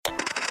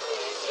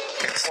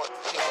Je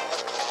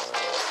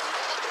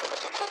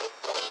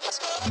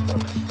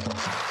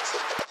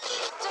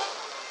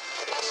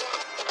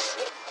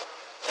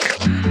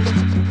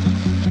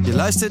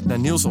luistert naar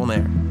Niels On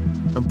Air.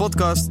 Een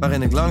podcast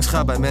waarin ik langs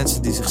ga bij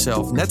mensen die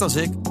zichzelf, net als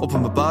ik, op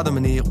een bepaalde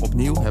manier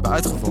opnieuw hebben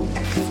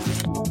uitgevonden.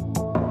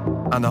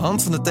 Aan de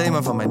hand van het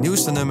thema van mijn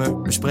nieuwste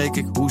nummer bespreek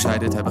ik hoe zij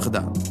dit hebben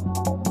gedaan.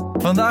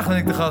 Vandaag ben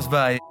ik de gast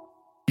bij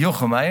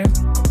Jochem Meijer.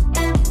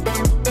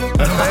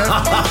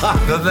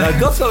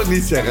 Dat zal ik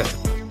niet zeggen.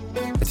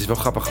 Het is wel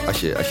grappig, als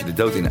je de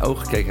dood in de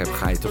ogen gekeken hebt,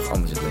 ga je toch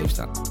anders in het leven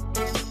staan.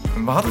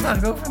 Waar had het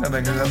eigenlijk over? Dan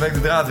ben ik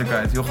de draad weer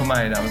kwijt. Jochem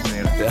Meijer, dames en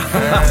heren. Ja.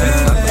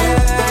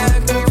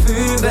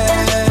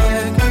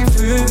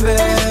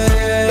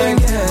 Vuurwerk,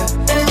 yeah.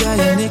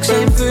 Jij en ik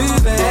zijn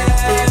vuurwerk,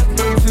 yeah.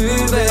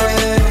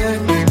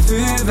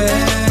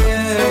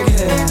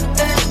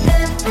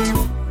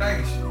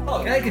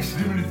 Kijk eens.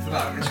 3 minuten te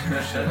laat.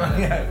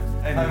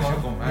 Hey,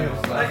 Jochem.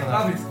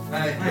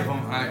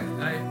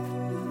 Hey.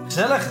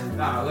 Gezellig.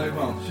 Ja, leuk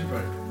man.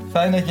 Super.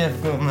 Fijn dat je even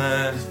kon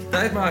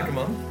tijd maken,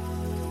 man.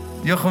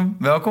 Jochem,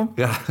 welkom.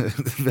 Ja,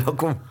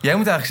 welkom. Jij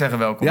moet eigenlijk zeggen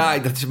welkom. Ja,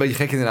 dat is een beetje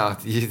gek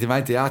inderdaad. Je zit in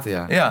mijn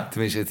theater, ja.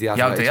 Tenminste, het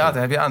theater. Jouw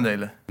theater, heb je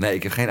aandelen? Nee,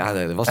 ik heb geen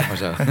aandelen. Was het maar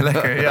zo.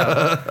 Lekker,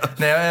 ja.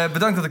 Nee,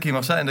 bedankt dat ik hier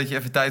mag zijn en dat je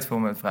even tijd voor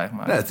me hebt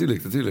vrijgemaakt. Ja,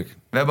 natuurlijk.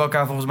 We hebben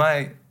elkaar volgens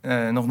mij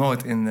nog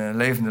nooit in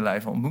levende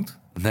lijven ontmoet.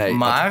 Nee.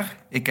 Maar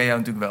ik ken jou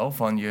natuurlijk wel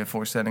van je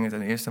voorstellingen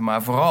ten eerste.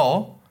 Maar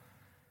vooral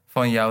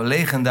van jouw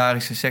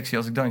legendarische Sexy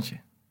als ik dansje.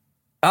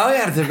 Oh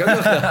ja, dat heb ik ook nog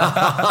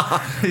gedaan.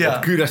 Ja.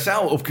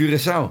 Op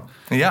Curaçao.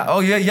 Ja,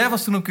 oh jij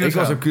was toen op Curaçao. Ik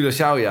was op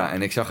Curaçao, ja.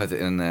 En ik zag het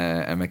en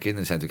mijn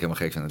kinderen zijn natuurlijk helemaal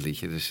gek van het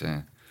liedje. Dus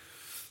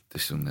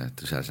toen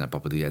zeiden ze, nou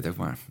papa, doe jij het ook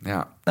maar.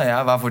 Ja. Nou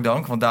ja, waarvoor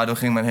dank, want daardoor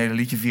ging mijn hele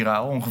liedje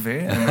viraal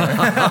ongeveer. En,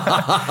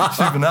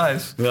 super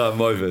nice. Ja,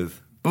 mooi vet.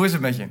 Hoe is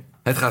het met je?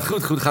 Het gaat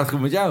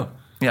goed met jou.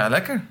 Ja,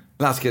 lekker.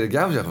 De laatste keer dat ik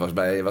jou zag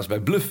was bij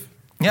Bluff.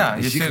 Ja,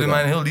 je stuurde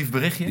mij een heel lief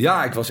berichtje.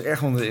 Ja, ik was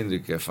erg onder de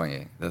indruk van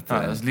je. Dat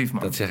is lief,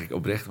 man. Dat zeg ik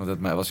oprecht,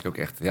 want dat was ik ook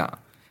echt, ja.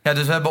 Ja,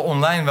 dus we hebben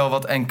online wel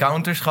wat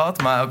encounters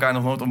gehad, maar elkaar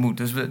nog nooit ontmoet.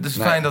 Dus het is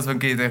fijn dat we een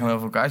keer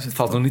tegenover elkaar zitten. Het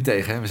valt nog niet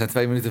tegen, hè? We zijn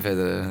 2 minuten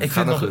verder. Ik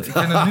vind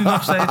het nu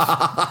nog steeds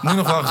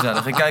nog wel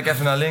gezellig. Ik kijk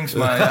even naar links,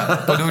 maar ja,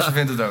 producer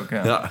vindt het ook.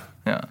 Ja.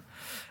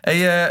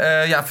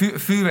 Hey,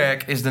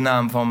 Vuurwerk is de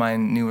naam van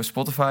mijn nieuwe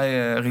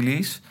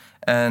Spotify-release.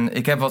 En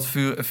ik heb wat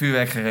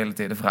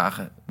vuurwerk-gerelateerde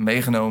vragen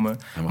meegenomen.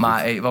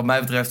 Maar wat mij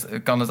betreft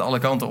kan het alle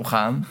kanten op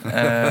gaan.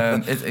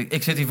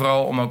 Ik zit hier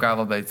vooral om elkaar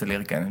wat beter te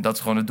leren kennen. Dat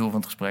is gewoon het doel van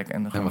het gesprek.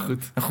 En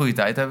een goede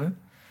tijd hebben.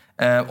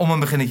 Om een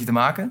beginnetje te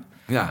maken.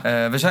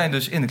 Ja. We zijn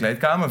dus in de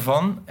kleedkamer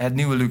van het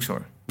nieuwe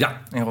Luxor.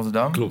 Ja. In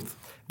Rotterdam. Klopt.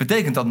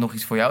 Betekent dat nog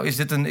iets voor jou? Is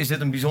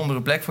dit een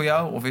bijzondere plek voor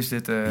jou? Of is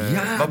dit,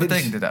 wat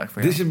betekent dit eigenlijk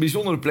voor jou? Dit is een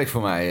bijzondere plek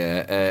voor mij.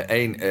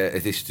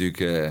 Het is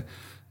natuurlijk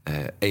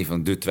een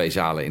van de 2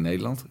 zalen in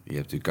Nederland. Je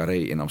hebt natuurlijk Carré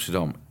in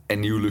Amsterdam en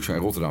Nieuw Luxor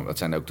in Rotterdam. Dat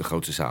zijn ook de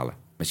grootste zalen.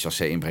 Met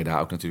Chassé in Breda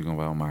ook natuurlijk nog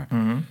wel. Maar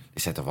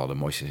het zijn toch wel de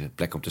mooiste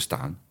plek om te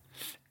staan.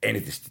 En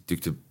het is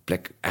natuurlijk de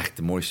plek,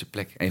 eigenlijk de mooiste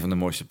plek. Een van de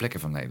mooiste plekken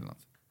van Nederland.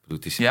 Ik bedoel,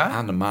 het is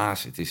aan de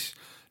Maas.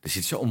 Er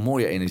zit zo'n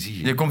mooie energie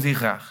hier. Je komt hier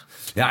graag?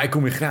 Ja, ik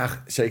kom hier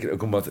graag. Zeker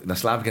ook omdat... Dan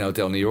slaap ik in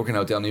Hotel New York. En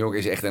Hotel New York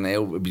is echt een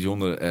heel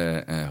bijzonder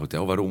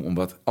hotel. Waarom?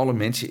 Omdat alle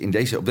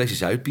mensen op deze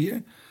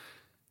Zuidpier...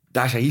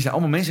 Hier zijn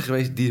allemaal mensen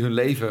geweest die hun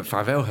leven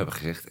vaarwel hebben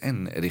gezegd...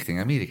 en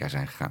richting Amerika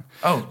zijn gegaan.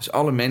 Oh, dus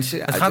alle mensen...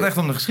 Het gaat echt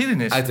om de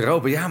geschiedenis. Uit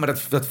Europa, ja, maar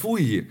dat voel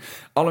je hier.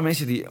 Alle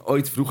mensen die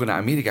ooit vroeger naar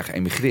Amerika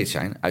geëmigreerd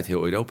zijn... uit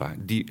heel Europa,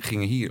 die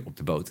gingen hier op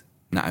de boot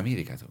naar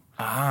Amerika toe.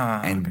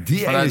 En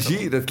die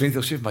energie, dat klinkt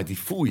heel suf, maar die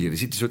voel je. Er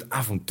zit een soort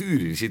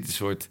avontuur, er zit een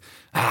soort...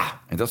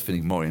 en dat vind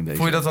ik mooi in deze...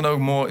 Voel je dat dan ook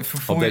mooi?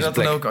 Voel je dat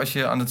dan ook als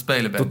je aan het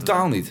spelen bent?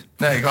 Totaal niet.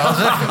 Nee, ik wou al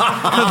zeggen.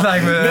 Dat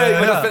lijkt me... Nee,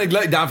 maar dat vind ik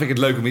leuk. Daarom vind ik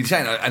het leuk om hier te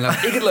zijn. En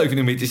als ik het leuk vind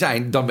om hier te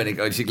zijn, dan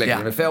zit ik lekker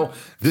in mijn vel.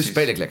 Dus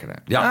speel ik lekker.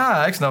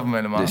 Ja, ik snap hem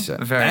helemaal. Dus,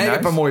 ik heb een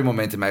paar mooie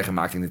momenten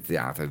meegemaakt in het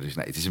theater. Dus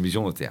nee, het is een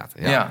bijzonder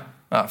theater. Ja,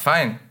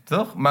 fijn.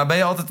 Toch? Maar ben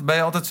je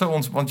altijd zo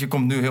ontspannen? Want je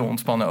komt nu heel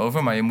ontspannen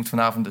over, maar je moet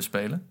vanavond dus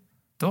spelen.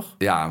 Toch?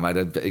 Ja, maar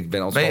ik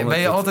ben ontspannen. Ben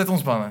je altijd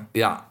ontspannen?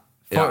 Ja.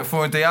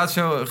 Voor een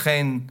theatershow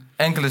geen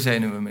enkele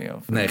zenuwen meer?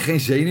 Of? Nee, geen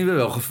zenuwen,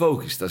 wel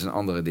gefocust. Dat is een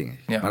andere ding.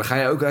 Ja. Maar dat ga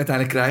je ook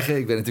uiteindelijk krijgen.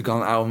 Ik ben natuurlijk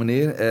al een oude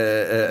meneer.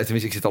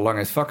 Tenminste, ik zit al lang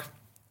in het vak.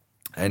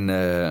 En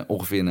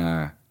ongeveer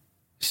na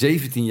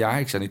 17 jaar...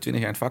 Ik sta nu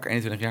 20 jaar in het vak,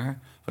 21 jaar.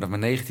 Vanaf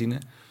mijn 19e.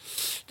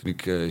 Toen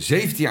ik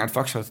 17 jaar in het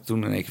vak zat,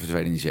 toen in één keer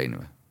verdwenen die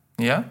zenuwen.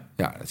 Ja?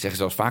 Ja, dat zeggen ze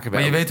wel eens vaker bij.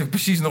 Maar je weet ook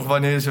precies nog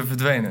wanneer ze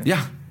verdwenen? Ja.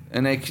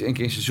 En een keer in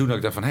het seizoen dat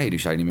ik dacht van... nu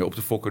sta je niet meer op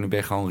te fokken, nu ben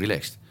je gewoon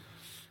relaxed.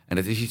 En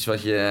dat is iets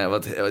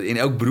wat in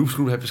elk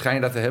beroepsgroep heb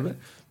waarschijnlijk dat te hebben.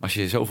 Maar als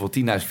je zoveel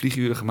 10.000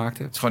 vlieguren gemaakt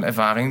hebt... Het is gewoon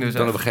ervaring dus.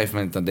 Dan op een gegeven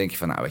moment dan denk je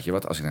van... nou, weet je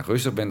wat, als ik dan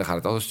rustig ben... dan gaat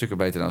het altijd stukken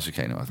beter dan als ik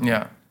zenuwachtig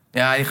ben.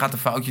 Ja, je gaat de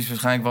foutjes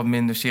waarschijnlijk wat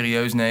minder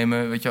serieus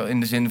nemen. Weet je wel, in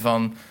de zin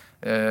van...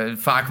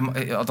 vaak,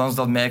 althans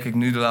dat merk ik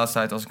nu de laatste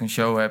tijd als ik een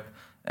show heb...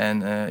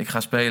 en ik ga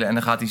spelen en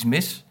er gaat iets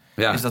mis...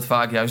 is dat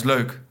vaak juist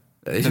leuk.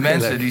 De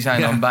mensen die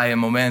zijn dan bij een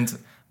moment...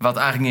 Wat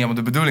eigenlijk niet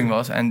helemaal de bedoeling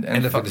was. En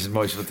dat is het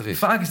mooiste wat er is.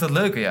 Vaak is dat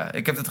leuker, ja.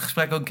 Ik heb het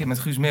gesprek ook een keer met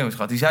Guus Meeuwis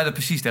gehad. Die zei dat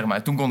precies tegen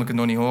mij. Toen kon ik het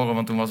nog niet horen,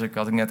 want toen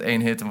had ik net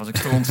 1 hit... en was ik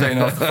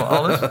strontzenuwachtig voor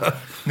alles.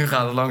 Nu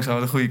gaat het langzaam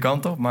de goede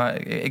kant op.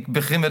 Maar ik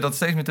begin me dat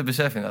steeds meer te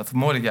beseffen. Inderdaad.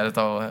 Mooi dat jij dat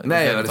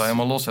al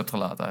helemaal los hebt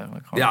gelaten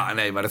eigenlijk. Gewoon. Ja,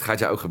 nee, maar dat gaat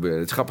jou ook gebeuren.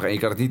 Het is grappig. En je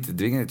kan het niet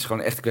dwingen. Het is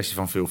gewoon echt een kwestie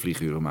van veel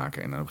vlieguren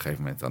maken. En dan op een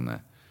gegeven moment dan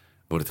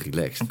wordt het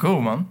relaxed. Cool,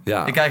 man.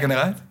 Ja. Ik kijk er naar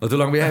uit. Want hoe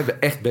lang ben jij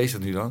echt bezig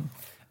nu dan?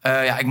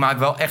 Ik maak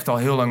wel echt al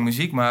heel lang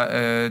muziek. Maar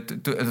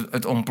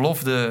het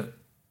ontplofde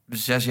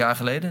 6 jaar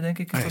geleden, denk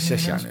ik.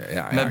 6 jaar.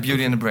 Ja, met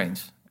Beauty and the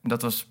Brains.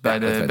 Dat was bij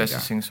de beste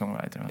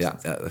singer-songwriter. Ja,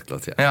 dat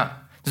klopt,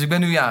 ja. Dus ik ben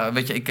nu,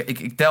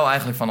 ik tel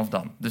eigenlijk vanaf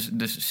dan.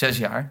 Dus 6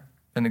 jaar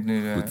ben ik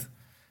nu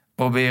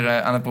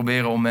aan het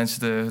proberen om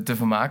mensen te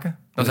vermaken.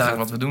 Dat is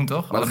eigenlijk wat we doen,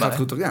 toch? Maar dat gaat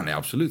goed, toch? Ja, nee,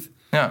 absoluut.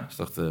 Ja. Dat is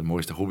toch de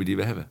mooiste hobby die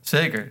we hebben.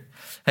 Zeker.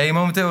 Hey,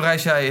 momenteel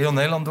reis jij heel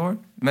Nederland door.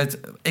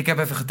 Ik heb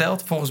even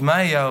geteld, volgens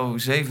mij jouw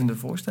 7e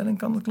voorstelling,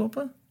 kan dat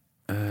kloppen?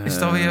 Is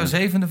het alweer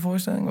jouw 7e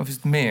voorstelling of is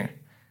het meer?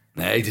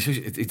 Nee,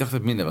 ik dacht dat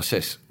het minder was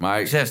 6.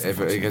 Maar 6.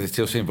 Ik heb het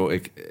heel simpel.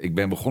 Ik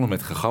ben begonnen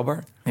met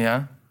gegabber.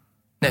 Ja.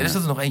 Nee, dus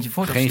dat is nog eentje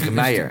voor. Geen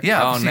gemeier.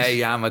 Ja, precies. Nee,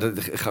 ja, maar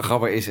dat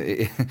gabber is...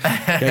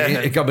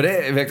 Kijk, in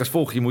cabaret werkt als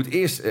volgt. Je moet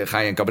eerst ga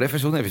je een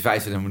cabaretfestival, dan heb je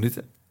 25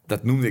 minuten.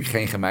 Dat noemde ik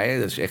geen gemeier.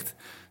 Dat is echt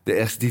de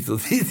ergste titel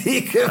die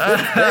ik heb.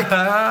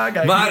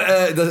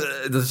 Maar dat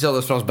is hetzelfde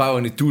als Frans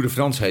Bauer nu Tour de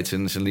France heet,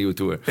 zijn nieuwe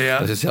tour. Ja.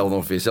 Dat is hetzelfde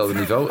ongeveer, hetzelfde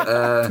niveau.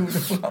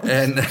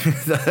 En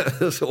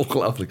dat is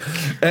ongelooflijk.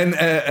 En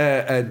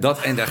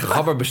de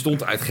gegabber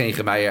bestond uit geen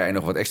gemeier en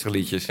nog wat extra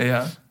liedjes.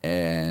 Ja.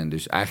 En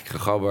dus eigenlijk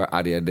gegabber,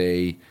 ADHD,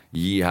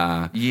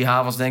 Jiha.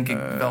 Jiha was denk ik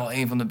wel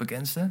een van de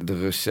bekendste. De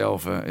rust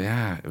zelf,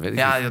 weet ik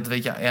ja, niet. Dat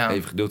weet je, ja.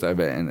 Even geduld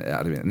hebben.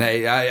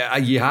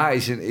 Jiha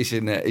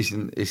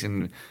is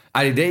een...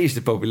 ADD is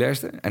de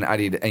populairste.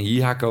 En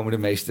Jiha komen de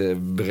meeste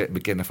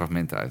bekende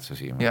fragmenten uit, zo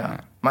zie je maar. Ja.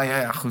 Maar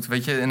ja, goed.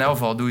 Weet je, in elk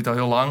geval doe je het al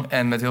heel lang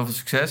en met heel veel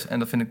succes. En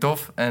dat vind ik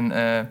tof. En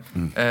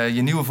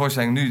je nieuwe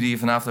voorstelling nu, die je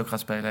vanavond ook gaat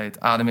spelen, heet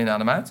Adem in,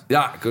 Adem uit.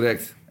 Ja,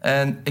 correct.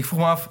 En ik vroeg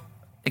me af,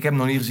 ik heb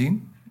hem nog niet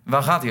gezien.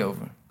 Waar gaat hij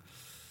over?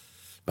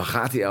 Waar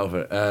gaat hij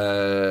over?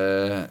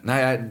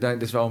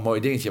 Dat is wel een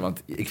mooi dingetje,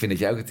 want ik vind dat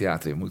jij ook het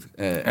theater in moet.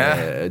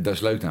 Dat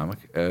is leuk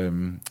namelijk.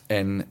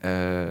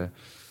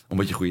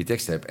 Omdat je goede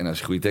tekst hebt. En als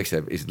je goede tekst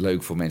hebt, is het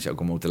leuk voor mensen ook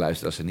om te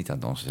luisteren als ze niet aan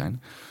het dansen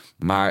zijn.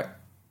 Maar,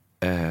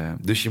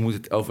 dus je moet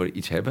het over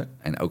iets hebben.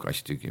 En ook als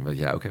je natuurlijk, wat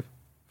jij ook hebt,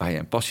 waar je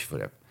een passie voor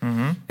hebt.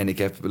 Mm-hmm. En ik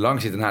heb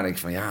lang zitten nadenken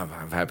van,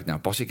 waar heb ik nou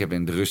een passie? Ik heb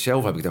in de rust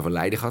zelf heb ik het over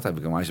lijden gehad. Daar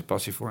heb ik een wijze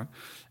passie voor.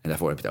 En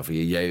daarvoor heb je het over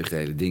je jeugd, de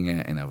hele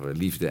dingen. En over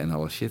liefde en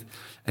alles shit.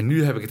 En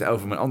nu heb ik het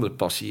over mijn andere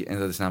passie. En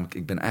dat is namelijk,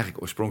 ik ben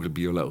eigenlijk oorspronkelijk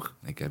bioloog.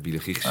 Ik heb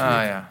biologie gestudeerd.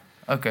 Ah ja.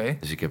 Oké.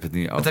 Dus ik heb het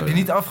nu Dat heb je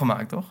niet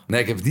afgemaakt, toch?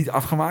 Nee, ik heb het niet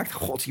afgemaakt.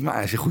 God, zie maar,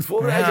 hij is goed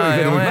voorbereid.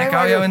 Ik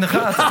hou jou in de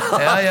gaten.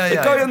 Ja. Ik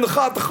hou je in de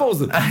gaten, god.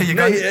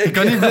 Je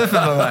kan niet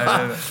bluffen bij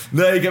mij.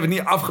 Nee, ik heb het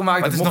niet afgemaakt.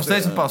 Maar het is nog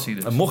steeds een passie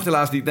dus. Het mocht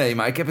helaas niet, nee.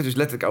 Maar ik heb het dus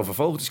letterlijk over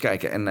vogeltjes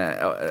kijken. En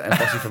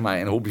passie van mij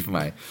en een hobby van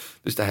mij.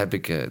 Dus daar heb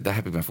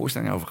ik mijn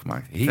voorstelling over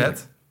gemaakt. Heerlijk.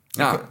 Vet.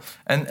 Ja.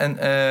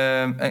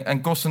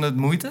 En kostte het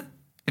moeite?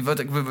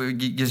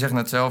 Je zegt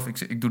net zelf,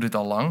 ik doe dit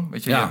al lang.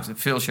 Weet je, je hebt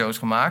veel shows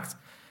gemaakt.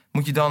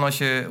 Moet je dan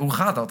hoe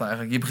gaat dat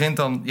eigenlijk?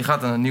 Je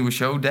gaat aan een nieuwe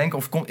show denken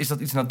of is dat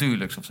iets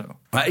natuurlijks of zo?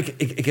 Maar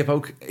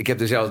ik heb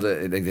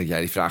dezelfde, ik denk dat jij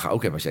die vragen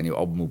ook hebt. Als jij een nieuw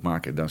album moet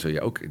maken, dan zul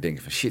je ook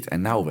denken van shit,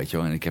 en nou, weet je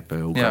wel. En ik heb,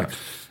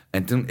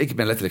 En toen, ik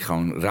ben letterlijk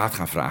gewoon raad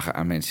gaan vragen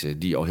aan mensen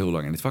die al heel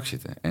lang in het vak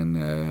zitten. En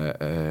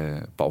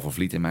Paul van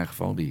Vliet in mijn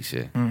geval, die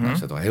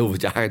staat al heel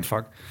wat jaar in het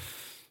vak.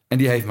 En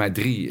die heeft mij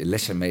 3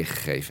 lessen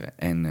meegegeven.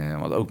 En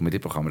want ook met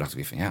dit programma dacht ik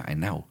weer van en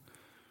nou.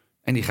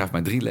 En die gaf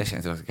mij 3 lessen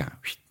en toen dacht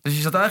ik, Dus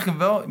je zat eigenlijk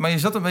wel, maar je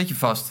zat een beetje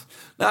vast.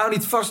 Nou,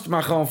 niet vast,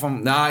 maar gewoon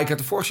van... Nou, ik had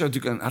de vorige show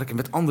natuurlijk had ik een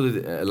met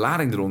andere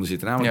lading eronder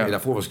zitten. Namelijk,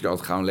 daarvoor was ik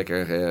altijd gewoon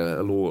lekker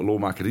lol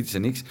maken, rietjes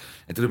en niks.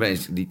 En toen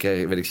opeens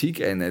werd ik ziek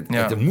en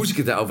toen moest ik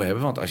het daarover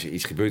hebben. Want als je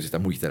iets gebeurd is,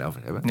 dan moet je het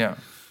daarover hebben. Ja.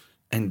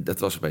 En dat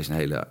was opeens een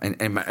hele...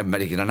 Maar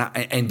ik daarna...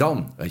 En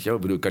dan, weet je wel?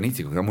 Ik bedoel, ik kan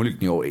niet... Dan moet ik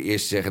niet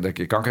eerst zeggen dat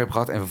ik kanker heb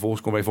gehad... en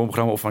vervolgens kom ik even een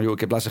programma op van... joh, ik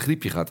heb laatst een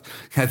griepje gehad.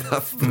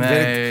 Dat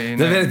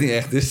werkt niet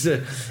echt. Dus,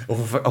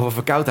 of een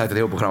verkoudheid een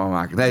heel programma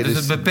maken. Nee, dus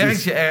het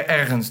beperkt je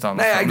ergens dan?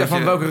 Nee, ik dacht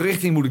van welke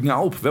richting moet ik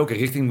nou op? Welke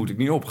richting moet ik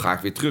nu op? Ga ik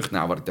weer terug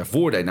naar wat ik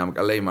daarvoor deed? Namelijk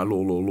alleen maar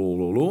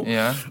lol.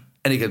 Ja.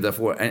 En ik heb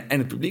daarvoor... En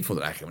het publiek vond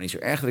het eigenlijk helemaal niet zo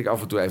erg... dat ik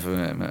af en toe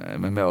even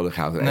mijn melden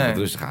ga en wat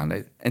rustig aan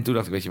deed. En toen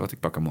dacht ik, weet je wat? Ik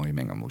pak een mooie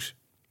mengelmoes.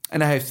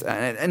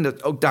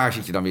 En ook daar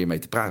zit je dan weer mee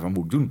te praten. Wat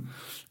moet ik doen?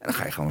 En dan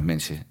ga je gewoon met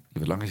mensen die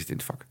wat langer zitten in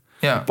het vak.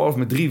 Ja. Paul heeft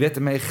me 3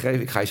 wetten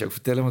meegegeven. Ik ga je ze ook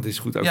vertellen, want het is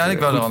goed ook. Ja, ik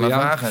wil er al naar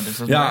vragen. Dus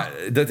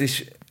dat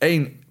is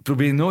 1.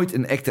 Probeer nooit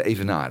een act te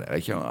evenaren.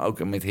 Weet je,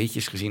 ook met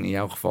hitjes gezien in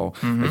jouw geval.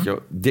 Mm-hmm. Weet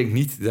je, denk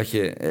niet dat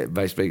je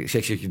bij spreken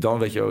Sexy dan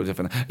weet je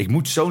van ik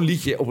moet zo'n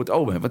liedje op het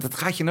album hebben, want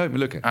dat gaat je nooit meer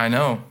lukken. I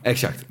know.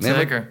 Exact.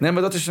 Zeker. Maar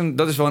dat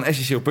is wel een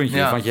essentieel puntje.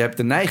 Ja. Want je hebt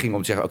de neiging om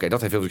te zeggen, oké,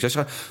 dat heeft veel succes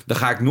gehad. Dan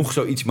ga ik nog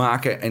zoiets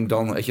maken en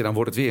dan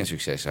wordt het weer een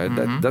succes.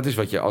 Mm-hmm. Dat is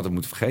wat je altijd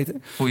moet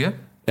vergeten. Goeie.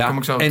 Ja. Kom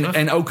ik zo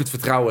en ook het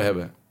vertrouwen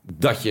hebben.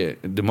 dat je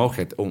de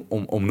mogelijkheid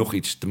om nog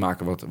iets te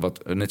maken wat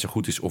net zo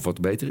goed is of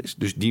wat beter is.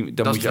 Dus dan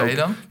dat moet je ook,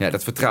 dan? Ja,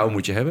 dat vertrouwen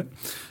moet je hebben.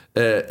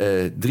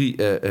 3,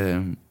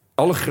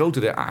 alle grote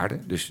der aarde,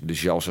 dus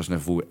Charles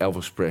Aznavour,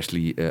 Elvis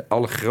Presley,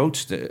 alle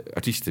grootste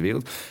artiesten ter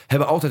wereld,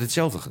 hebben altijd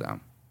hetzelfde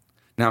gedaan.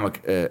 Namelijk,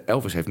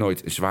 Elvis heeft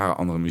nooit een zware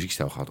andere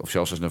muziekstijl gehad. Of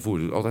zelfs Aznavour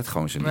doet altijd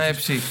gewoon zijn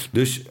liedjes. Nee, precies.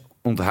 Dus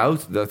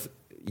onthoud dat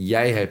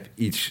jij hebt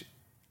iets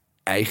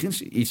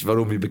eigens, iets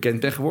waarom je bekend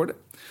bent geworden.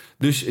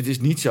 Dus het is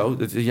niet zo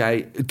dat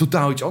jij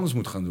totaal iets anders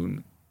moet gaan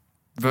doen.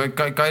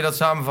 Kan je dat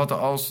samenvatten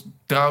als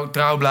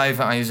trouw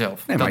blijven aan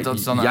jezelf? Nee, maar dat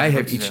is dan jij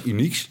hebt iets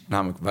unieks,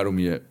 namelijk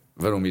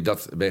waarom je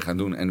dat bent gaan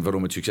doen en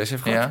waarom het succes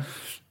heeft gehad. Ja.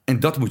 En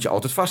dat moet je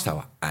altijd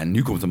vasthouden. En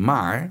nu komt er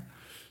maar.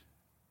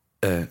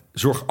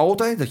 Zorg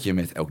altijd dat je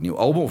met elk nieuw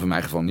album, of in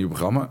mijn geval een nieuw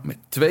programma, met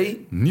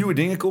 2 nieuwe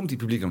dingen komt die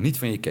het publiek nog niet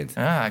van je kent.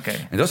 Ah, oké.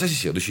 En dat is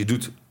essentieel. Dus je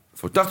doet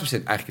voor 80%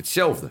 eigenlijk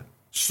hetzelfde.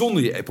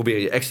 Zonder je probeer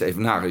je extra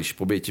even na, dus je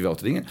probeert je wel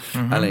te dingen.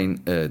 Mhm.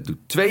 Alleen doe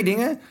 2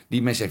 dingen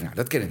die mensen zeggen, nou,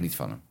 dat ken ik niet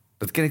van hem.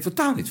 Dat ken ik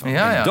totaal niet van hem.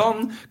 Ja, en ja.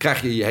 dan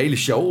krijg je hele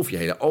show of je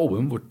hele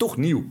album wordt toch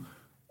nieuw.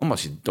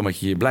 Omdat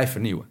je blijft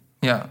vernieuwen.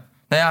 Ja.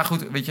 Nou ja,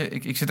 goed, weet je,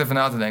 ik zit even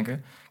na te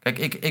denken. Kijk,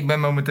 ik ben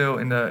momenteel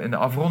in de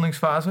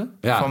afrondingsfase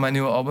van mijn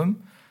nieuwe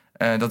album.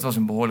 Dat was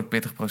een behoorlijk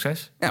pittig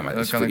proces. Ja, maar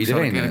dat is kan voor ik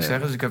iedereen. eerlijk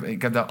zeggen. Dus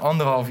ik heb daar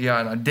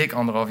dik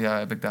 1,5 jaar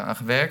heb ik daar aan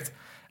gewerkt.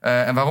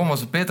 En waarom was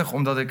het pittig?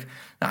 Omdat ik,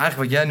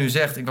 eigenlijk wat jij nu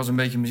zegt, ik was een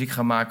beetje muziek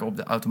gaan maken op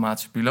de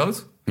automatische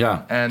piloot.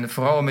 Ja. En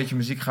vooral een beetje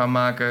muziek gaan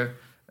maken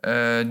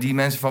die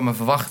mensen van me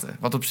verwachten.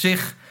 Wat op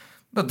zich,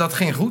 dat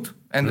ging goed.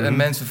 En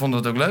mensen vonden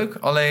het ook leuk.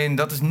 Alleen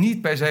dat is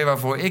niet per se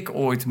waarvoor ik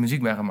ooit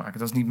muziek ben gaan maken.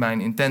 Dat is niet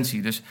mijn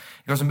intentie. Dus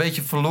ik was een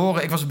beetje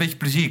verloren. Ik was een beetje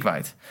plezier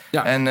kwijt.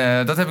 Ja.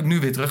 En dat heb ik nu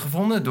weer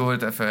teruggevonden. Door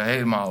het even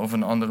helemaal over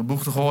een andere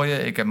boeg te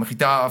gooien. Ik heb mijn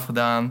gitaar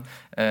afgedaan.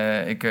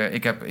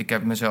 Ik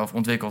heb mezelf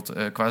ontwikkeld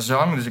qua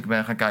zang. Dus ik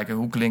ben gaan kijken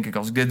hoe klink ik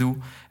als ik dit doe.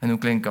 En hoe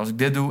klink ik als ik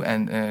dit doe.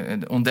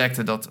 En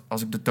ontdekte dat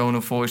als ik de tone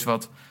of voice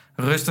wat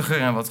rustiger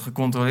en wat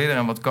gecontroleerder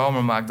en wat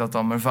kalmer maak, dat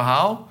dan mijn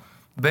verhaal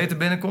beter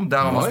binnenkomt.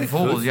 Daarom was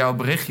bijvoorbeeld jouw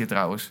berichtje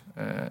trouwens,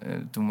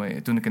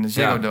 toen ik in de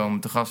Ziggo Dome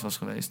te gast was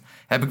geweest,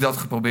 heb ik dat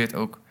geprobeerd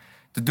ook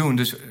te doen.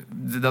 Dus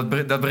dat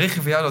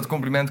berichtje van jou, dat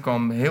compliment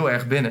kwam heel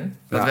erg binnen.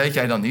 Dat weet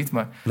jij dan niet,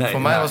 maar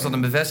voor mij was dat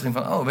een bevestiging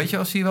van, weet je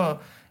wel, zie je wel,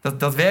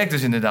 dat werkt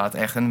dus inderdaad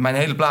echt. En mijn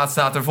hele plaat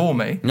staat er vol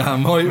mee. Ja,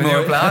 mooi. Mijn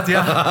hele plaat,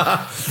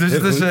 ja. Dus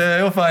het is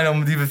heel fijn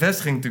om die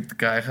bevestiging natuurlijk te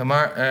krijgen.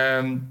 Maar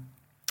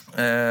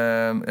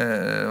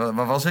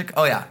waar was ik?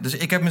 Oh ja, dus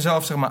ik heb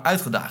mezelf zeg maar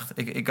uitgedaagd.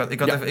 Ik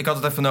had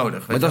het even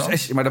nodig.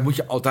 Maar dat moet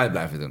je altijd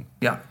blijven doen.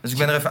 Ja, dus ik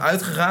ben er even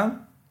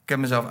uitgegaan. Ik heb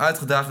mezelf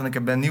uitgedaagd en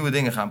ik ben nieuwe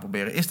dingen gaan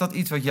proberen. Is dat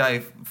iets wat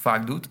jij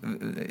vaak doet?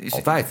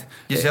 Altijd.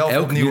 Jezelf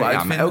opnieuw uitvinden?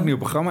 Ja, maar elk nieuw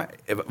programma.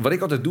 Wat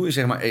ik altijd doe is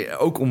zeg maar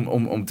ook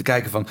om te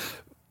kijken van,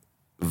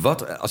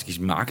 als ik iets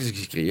maak, als ik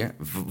iets creëer,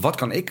 wat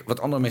kan ik wat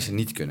andere mensen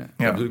niet kunnen?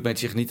 Ja. Dat bedoel ik met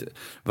zich niet.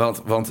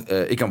 Want ik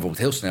kan bijvoorbeeld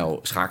heel snel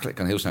schakelen, ik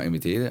kan heel snel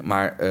imiteren,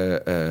 maar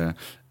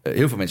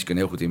heel veel mensen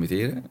kunnen heel goed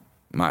imiteren.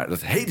 Maar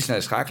dat hele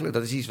snelle schakelen,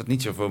 dat is iets wat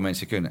niet zoveel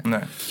mensen kunnen. Nee.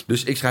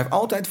 Dus ik schrijf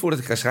altijd, voordat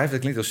ik ga schrijven, dat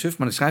klinkt als suf,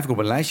 maar dan schrijf ik op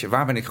een lijstje,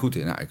 waar ben ik goed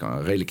in? Nou, ik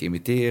kan redelijk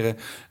imiteren,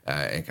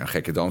 ik kan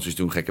gekke dansjes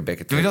doen, gekke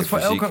bekken trekken. Doe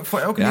je dat voor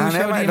elke nieuwe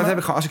show? Maar dat heb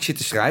ik gewoon, als ik zit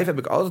te schrijven,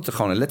 heb ik altijd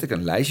gewoon letterlijk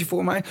een lijstje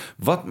voor mij.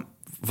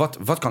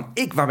 Wat kan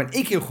ik, waar ben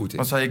ik heel goed in?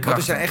 Wat zijn je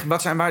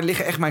krachten? Waar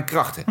liggen echt mijn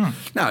krachten?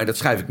 Nou, en dat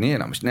schrijf ik neer. Nou,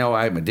 mijn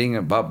snelheid, mijn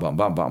dingen, bam, bam,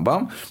 bam, bam,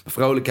 bam. Mijn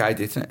vrolijkheid,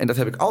 dit. En dat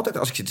heb ik altijd,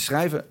 als ik zit te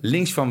schrijven,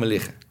 links van me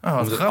liggen. Om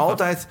het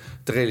altijd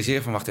te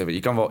realiseren van, wacht even,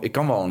 ik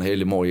kan wel een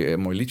hele mooie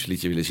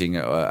liefdesliedje willen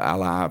zingen, à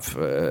la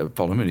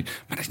Paul de Munich.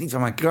 Maar dat is niet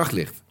waar mijn kracht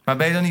ligt. Maar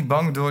ben je dan niet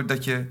bang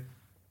doordat je...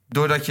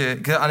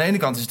 Aan de ene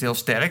kant is het heel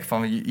sterk,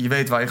 van je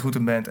weet waar je goed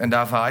in bent en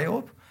daar vaar je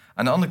op.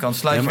 Aan de andere kant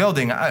sluit je wel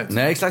dingen uit.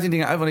 Nee, ik sluit die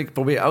dingen uit, want ik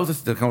probeer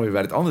altijd, dan gaan we weer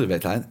bij het andere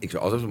wedlijn. Ik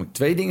wil altijd, als ik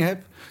 2 dingen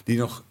heb, die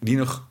nog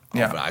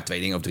 2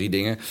 dingen of 3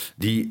 dingen,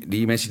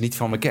 die mensen niet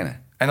van me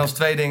kennen. En als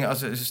 2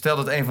 dingen, stel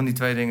dat een van die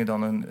 2 dingen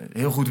dan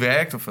heel goed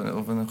werkt of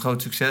een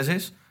groot succes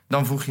is,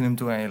 dan voeg je hem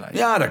toe aan je lijst.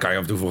 Ja, daar kan je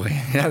op toevoegen.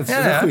 Ja,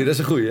 dat is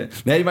een goeie.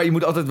 Nee, maar je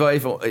moet altijd wel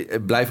even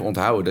blijven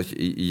onthouden dat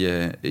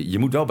je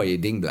moet wel bij je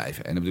ding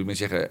blijven. En dat bedoel ik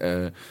met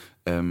zeggen,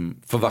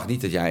 verwacht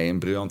niet dat jij een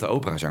briljante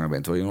operazanger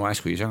bent, terwijl je een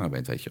onwijs goede zanger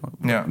bent, weet je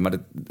wel. Ja. Maar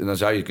dan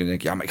zou je kunnen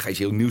denken, ja, maar ik ga iets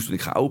heel nieuws doen,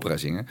 ik ga opera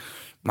zingen.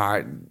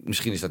 Maar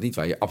misschien is dat niet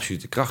waar je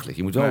absolute kracht ligt.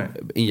 Je moet wel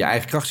in je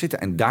eigen kracht zitten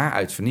en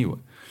daaruit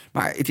vernieuwen.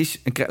 Maar het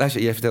is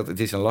luister, jij vertelt, het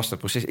is een lastig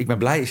proces. Ik ben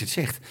blij als je het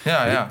zegt.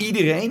 Ja.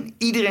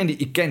 Iedereen die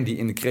ik ken die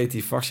in de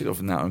creatieve vak zit, of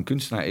het nou een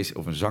kunstenaar is,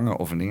 of een zanger,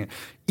 of een ding,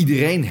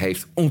 iedereen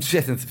heeft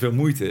ontzettend veel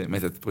moeite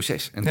met het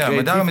proces. En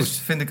maar daarom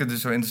vind ik het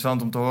dus zo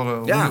interessant om te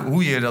horen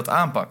hoe je dat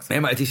aanpakt. Nee,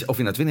 maar het is of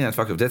je na 20 jaar in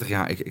het vak of 30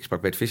 jaar. Ik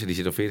sprak Bert Visser, die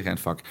zit al 40 jaar in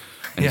het vak.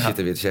 En die zit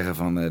er weer te zeggen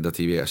van dat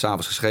hij weer 's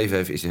avonds geschreven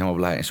heeft, is hij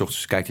helemaal blij. En 's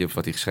ochtends kijkt hij op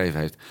wat hij geschreven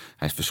heeft.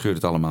 Hij verscheurt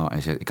het allemaal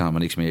en zegt, ik kan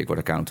helemaal niks meer, ik word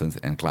accountant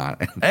en klaar.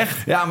 Echt?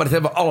 Ja, maar dat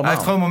hebben we allemaal. Hij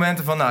heeft gewoon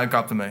momenten van, ik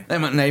kap ermee.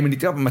 Nee, maar niet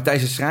trappen. Maar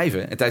tijdens het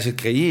schrijven en tijdens het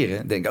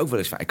creëren denk ik ook wel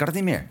eens van, ik kan het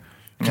niet meer.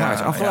 Het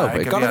is afgelopen.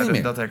 Ik kan het niet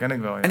meer. Dat herken ik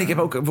wel. Ja. En ik heb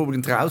ook bijvoorbeeld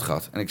een try-out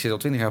gehad. En ik zit al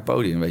 20 jaar op het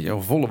podium, weet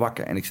je, volle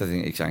bakken. En ik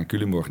sta in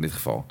Culemborg in dit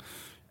geval.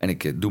 En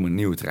ik doe mijn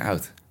nieuwe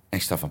try-out. En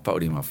ik stap van het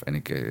podium af en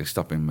ik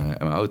stap in mijn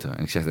auto.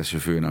 En ik zeg tegen de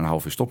chauffeur na een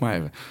half uur, stop maar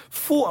even.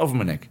 Vol over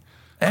mijn nek.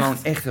 Echt? Gewoon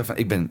echt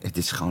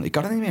van, ik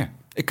kan het niet meer.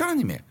 Ik kan het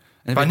niet meer.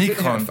 En dan ben Paniek ik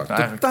gewoon.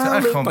 Het is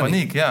eigenlijk gewoon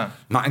paniek, ja.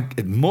 Maar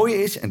het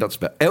mooie is, en dat is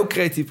bij elk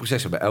creatief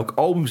proces, bij elk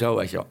album zo,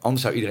 weet je wel,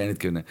 anders zou iedereen het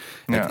kunnen.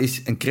 Ja.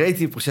 Een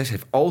creatief proces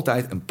heeft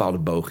altijd een bepaalde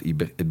boog.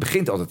 Het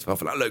begint altijd wel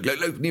van,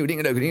 leuk, nieuwe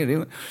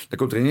dingen. Dan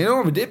komt er een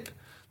enorme dip.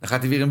 Dan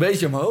gaat hij weer een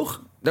beetje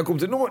omhoog. Dan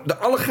komt er nog de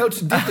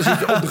allergrootste dip, dan zit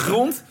je op de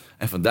grond.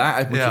 En van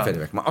daaruit moet je verder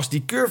werken. Maar als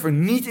die curve er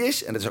niet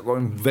is, en dat is ook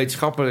gewoon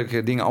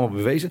wetenschappelijke dingen allemaal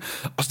bewezen.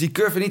 Als die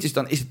curve er niet is,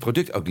 dan is het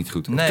product ook niet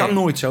goed. Nee. Het kan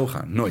nooit zo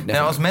gaan. Nooit.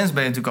 Ja, als mens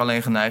ben je natuurlijk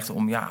alleen geneigd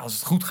om, als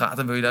het goed gaat,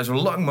 dan wil je daar zo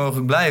lang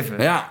mogelijk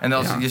blijven. Ja, En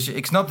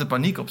ik snap de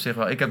paniek op zich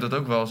wel. Ik heb dat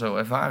ook wel zo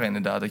ervaren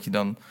inderdaad, dat je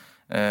dan...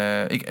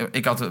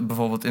 ik had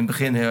bijvoorbeeld in het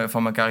begin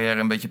van mijn carrière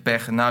een beetje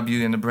pech. Na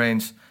Beauty and the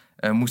Brains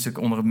moest ik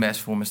onder het mes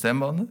voor mijn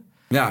stembanden.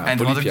 Ja, en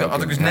toen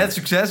had ik dus net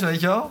succes, weet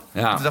je wel.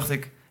 Ja. Toen dacht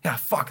ik,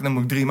 fuck, dan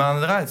moet ik 3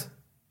 maanden eruit.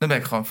 Dan ben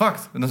ik gewoon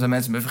fucked. Dan zijn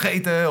mensen me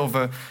vergeten.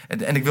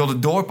 En ik wilde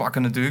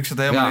doorpakken natuurlijk. Ik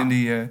zat helemaal in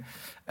die...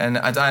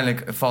 en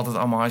uiteindelijk valt het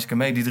allemaal hartstikke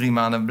mee. Die 3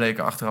 maanden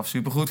bleken achteraf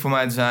supergoed voor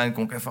mij te zijn.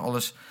 Kon ik even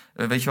alles,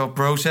 weet je wel,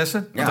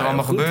 processen. Wat er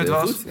allemaal gebeurd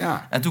was. Goed,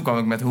 ja. En toen kwam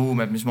ik met Who,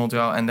 met Miss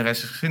Montreal en de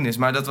rest is geschiedenis.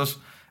 Maar dat was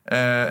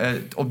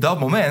op dat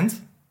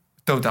moment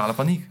totale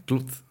paniek.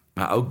 Klopt.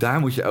 Maar ook daar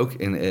moet je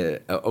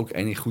ook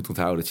één ding goed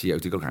onthouden. Dat zie je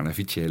natuurlijk ook aan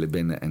Avicii, hele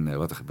bende en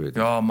wat er gebeurt.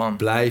 Ja, man.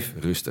 Blijf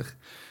rustig.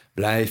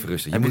 Blijf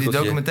rustig. Heb je die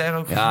documentaire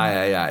ook gezien?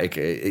 Ja.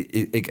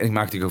 Ik maak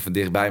natuurlijk ook van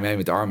dichtbij mee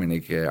met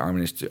Armin.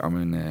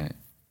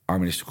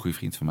 Armin is een goede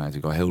vriend van mij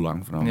natuurlijk al heel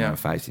lang. Vanaf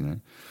mijn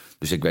 15e.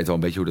 Dus ik weet wel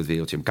een beetje hoe dat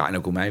wereldje in elkaar... en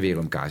ook hoe mijn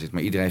wereld in elkaar zit.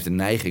 Maar iedereen heeft een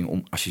neiging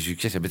om, als je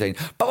succes hebt, meteen...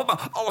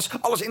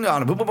 alles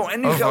inhouden.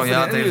 En nu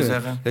geld tegen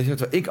zeggen. Weet je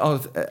wat ik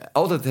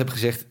altijd heb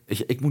gezegd... Weet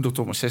je, ik moet nog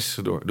tot mijn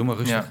 60e door. Doe maar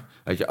rustig. Ja.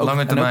 Weet je, ook,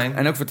 lange termijn.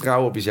 En ook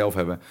vertrouwen op jezelf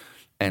hebben.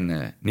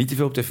 En niet te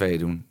veel op tv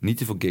doen. Niet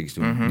te veel gigs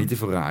doen. Niet te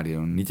veel radio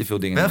doen. Niet te veel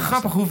dingen... Wel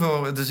grappig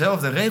hoeveel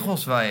dezelfde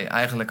regels wij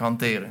eigenlijk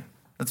hanteren.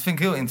 Dat vind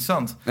ik heel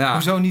interessant. Ja.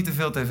 Hoezo niet te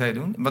veel tv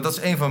doen? Maar dat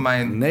is een van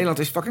mijn... Nederland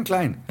is fucking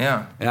klein.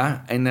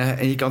 Ja. En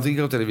je kan 10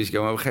 keer op televisie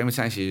komen, maar op een gegeven moment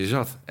zijn ze je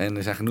zat. En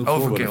er zijn genoeg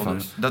voorbeelden van.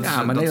 Dus.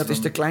 Maar Nederland is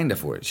te klein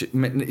daarvoor.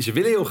 Ze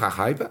willen heel graag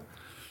hypen. En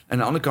aan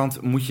de andere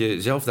kant moet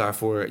je zelf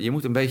daarvoor... Je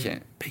moet een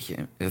beetje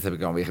dat heb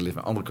ik alweer geleerd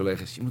van andere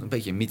collega's. Je moet een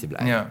beetje een mythe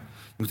blijven. Ja.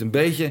 Je moet een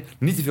beetje,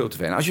 niet te veel op tv.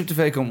 En als je op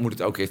tv komt, moet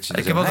het ook echt...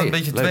 Ik heb altijd een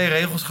beetje 2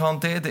 regels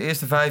gehanteerd. De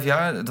eerste 5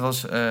 jaar. Het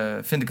was,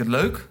 vind ik het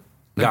leuk?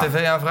 Een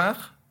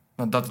tv-aanvraag?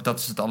 Want dat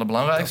is het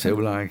allerbelangrijkste. Dat is heel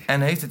belangrijk.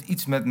 En heeft het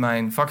iets met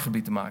mijn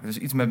vakgebied te maken. Dus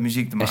iets met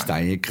muziek te maken. En sta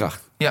je in je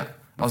kracht. Ja,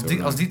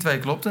 als die 2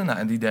 klopten,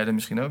 en die derde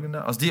misschien ook.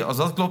 Als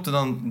dat klopte,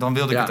 dan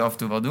wilde ik het af en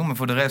toe wel doen. Maar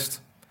voor de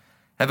rest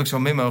heb ik zo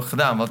min mogelijk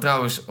gedaan. Wat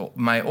trouwens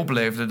mij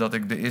opleverde dat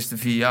ik de eerste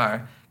 4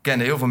 jaar...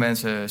 kende heel veel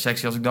mensen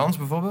Sexy Als Ik Dans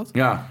bijvoorbeeld.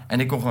 Ja. En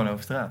ik kon gewoon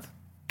over straat.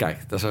 Kijk,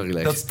 dat is wel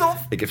relaxed. Dat is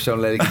tof. Ik heb zo'n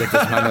lelijke bek,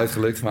 dat is mij nooit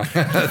gelukt. Maar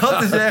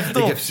dat is echt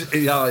tof.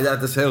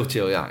 Dat is heel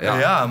chill,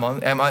 Ja,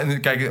 man. Maar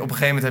kijk, op een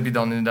gegeven moment heb je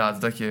dan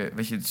inderdaad dat je,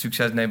 weet je, het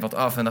succes neemt wat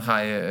af en dan ga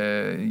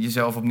je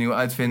jezelf opnieuw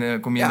uitvinden,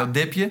 kom je in dat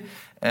dipje.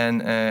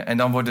 En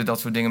dan worden dat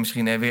soort dingen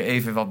misschien weer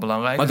even wat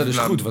belangrijk. Maar dat is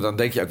goed, want dan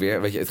denk je ook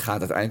weer, weet je, het gaat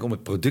uiteindelijk om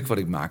het product wat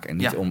ik maak. En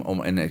niet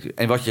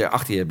en wat je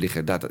achter je hebt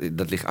liggen,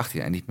 dat ligt achter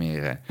je en niet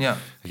meer... Weet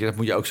je, dat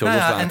moet je ook zo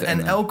loslaten.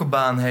 En elke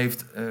baan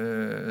heeft...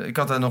 ik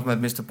had daar nog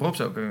met Mr.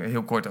 Props ook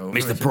heel kort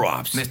over. Mr.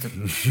 Props. Mr.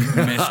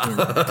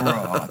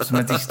 Props.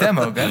 Met die stem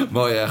ook, hè?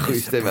 Mooi, goede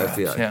stem heeft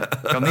hij. Ja, ik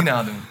kan niet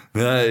nadoen.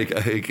 Nee,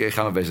 ik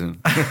ga mijn best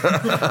doen.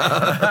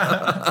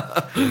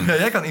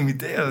 Jij kan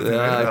imiteren.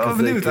 Ja, ik ben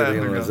benieuwd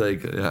eigenlijk.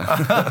 Zeker, ja.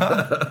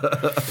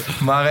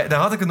 Maar daar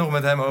had ik het nog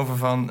met hem over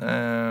van...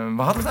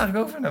 waar had het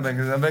eigenlijk over? Dan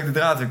ben ik de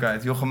draad weer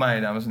kwijt. Jochem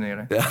Meijer, dames en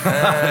heren.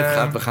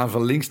 We gaan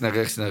van links naar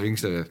rechts, naar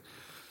links naar rechts.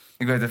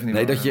 Ik weet even niet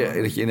meer. Dat je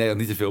in Nederland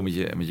niet te veel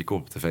met je kop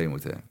op tv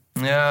moet.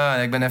 Ja,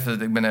 ik ben even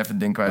het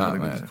ding kwijt wat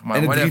ik wil zeggen. Maar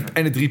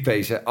en de 3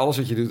 P's, hè. Alles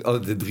wat je doet,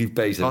 altijd de 3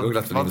 P's.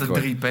 Wat de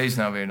 3 P's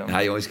nou weer dan?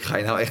 Ja, jongens, ik ga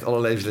je nou echt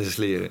alle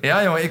levenslessen leren.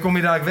 Ja, jongen, ik kom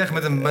hier dadelijk weg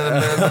met een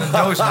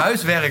doos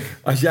huiswerk.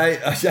 Als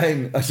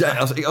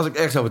ik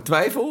ergens over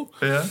twijfel...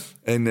 Ja.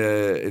 En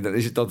dan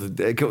is het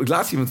altijd...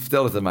 Laatst iemand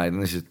vertelde het aan mij.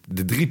 Dan is het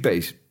de 3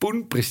 P's.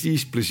 Poen,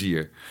 prestige,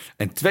 plezier.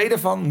 En 2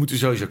 daarvan moeten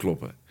sowieso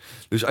kloppen.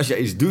 Dus als je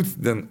iets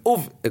doet, dan...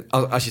 Of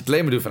als je het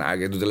alleen maar doet van... ik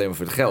doe het alleen maar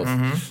voor het geld.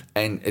 Mm-hmm.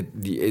 En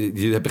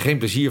je hebt er geen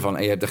plezier van.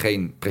 En je hebt er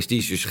geen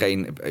prestige, dus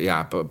geen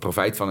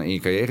profijt van in je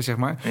carrière, zeg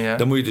maar. Ja.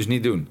 Dan moet je het dus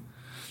niet doen.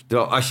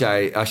 Terwijl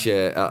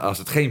als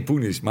het geen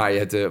poen is, maar je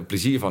hebt er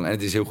plezier van... en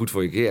het is heel goed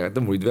voor je carrière,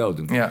 dan moet je het wel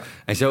doen. Ja.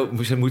 En zo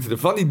moeten er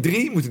van die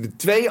 3 moeten er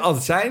 2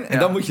 altijd zijn... en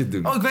dan moet je het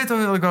doen. Oh, ik weet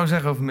al wat ik wou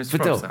zeggen over Mr.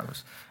 Props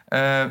trouwens.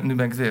 Nu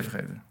ben ik het weer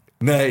vergeten.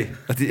 Nee.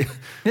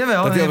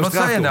 Jawel, wat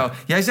zei je nou?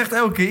 Jij zegt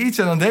elke keer iets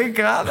en dan denk ik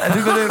eraan. En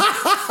nu ben ik...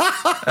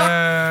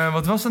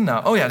 wat was dat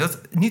nou? Oh ja, dat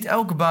niet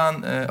elke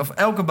baan... of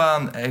elke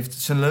baan heeft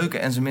zijn leuke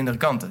en zijn mindere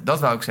kanten. Dat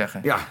wou ik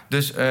zeggen. Ja.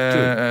 Dus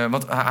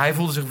want hij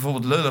voelde zich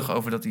bijvoorbeeld lullig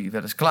over dat hij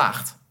wel eens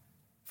klaagt.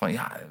 van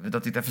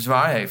dat hij het even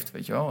zwaar heeft,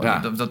 weet je wel. Ja.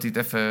 Dat hij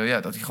het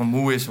even, dat hij gewoon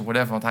moe is of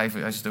whatever. Want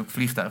hij zit ook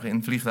vliegtuigen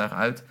in, vliegtuigen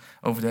uit.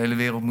 Over de hele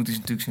wereld moet hij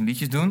natuurlijk zijn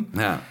liedjes doen.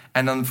 Ja.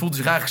 En dan voelt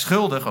hij zich eigenlijk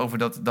schuldig over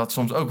dat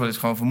soms ook wel eens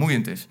gewoon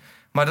vermoeiend is.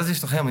 Maar dat is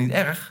toch helemaal niet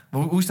erg?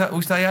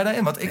 Hoe sta jij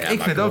daarin? Want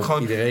ik vind ook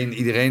gewoon...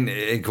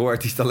 Iedereen, ik hoor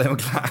artiesten alleen maar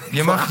klaar.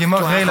 Je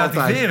mag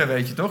relativeren,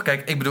 weet je toch?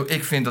 Kijk,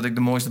 ik vind dat ik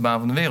de mooiste baan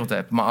van de wereld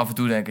heb. Maar af en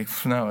toe denk ik,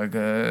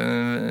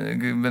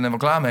 ik ben er wel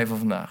klaar mee voor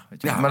vandaag.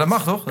 Weet je? Ja, maar dat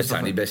mag toch? Het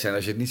zou niet best zijn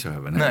als je het niet zou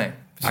hebben. Nee,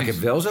 maar ik heb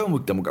wel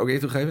zo, dat moet ik ook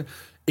even toegeven.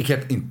 Ik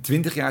heb in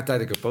 20 jaar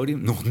tijd op het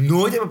podium nog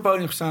nooit op het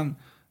podium gestaan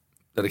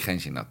dat ik geen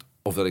zin had.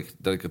 Of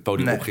dat ik het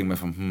podium opging met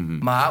van...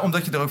 Maar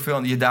omdat je er ook veel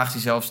aan... Je daagt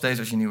jezelf steeds,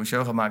 als je een nieuwe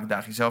show gaat maken,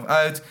 daag je jezelf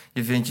uit.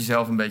 Je vindt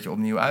jezelf een beetje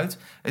opnieuw uit.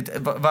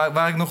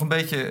 Waar ik nog een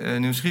beetje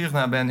nieuwsgierig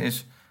naar ben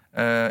is...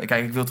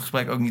 Kijk, ik wil het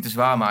gesprek ook niet te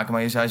zwaar maken...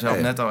 maar je zei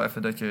zelf net al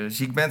even dat je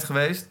ziek bent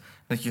geweest.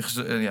 Dat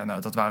je,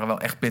 dat waren wel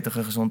echt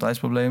pittige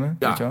gezondheidsproblemen.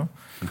 Ja. Weet je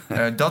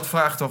wel? Dat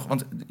vraagt toch...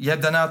 Want je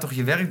hebt daarna toch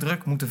je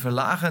werkdruk moeten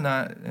verlagen...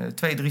 naar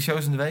 2-3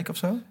 shows in de week of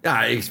zo?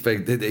 Ja,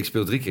 ik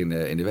speel 3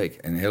 keer in de week.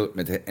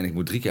 En ik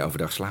moet 3 keer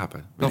overdag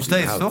slapen. Nog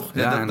steeds, toch?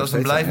 Ja, dat is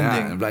een blijvend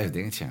ding. Ja, een blijvend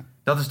dingetje.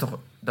 Dat is toch...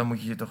 Dan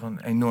moet je toch een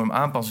enorm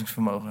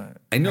aanpassingsvermogen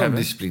Enorm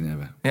discipline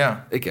hebben.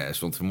 Ja. Ik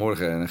stond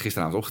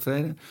gisteravond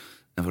opgetreden.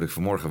 Dan word ik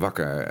vanmorgen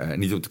wakker.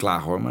 Niet om te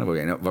klagen hoor, maar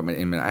dan word ik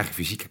in mijn eigen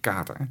fysieke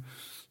kater.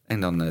 En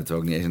dan, terwijl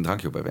ik niet eens een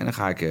drankje op heb. En dan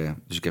ga ik...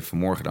 dus ik heb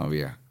vanmorgen dan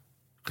weer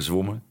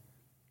gezwommen.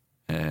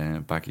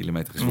 Een paar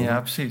kilometer gezwommen. Ja,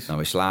 precies. Dan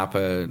weer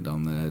slapen.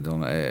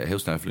 Dan heel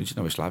snel even lunchen.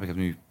 Dan weer slapen. Ik heb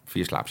nu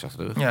 4 slaapjes achter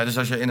de rug. Ja, dus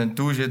als je in een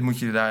tour zit, moet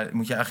je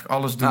eigenlijk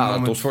alles doen. Nou,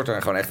 een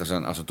topsporter. Gewoon echt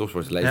als een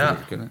topsporter leven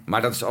kunnen.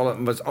 Maar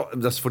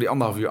dat is voor die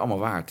 1,5 uur allemaal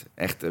waard.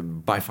 Echt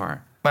by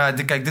far. Maar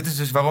kijk, dit is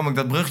dus waarom ik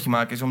dat bruggetje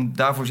maak.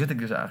 Daarvoor zit ik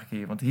dus eigenlijk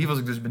hier. Want hier was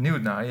ik dus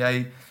benieuwd naar.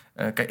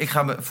 Kijk, ik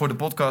ga voor de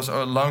podcast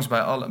langs bij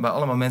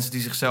allemaal mensen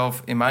die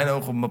zichzelf in mijn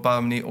ogen op een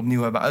bepaalde manier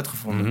opnieuw hebben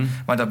uitgevonden. Mm-hmm.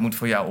 Maar dat moet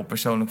voor jou op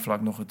persoonlijk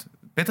vlak nog het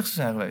pittigste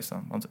zijn geweest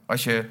dan. Want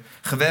als je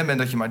gewend bent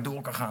dat je maar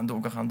door kan gaan.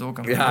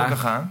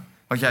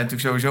 Wat jij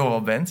natuurlijk sowieso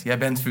al bent. Jij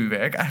bent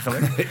vuurwerk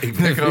eigenlijk. Ik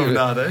ben erover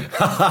nadenk.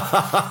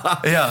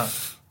 Ja.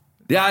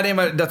 Ja, nee,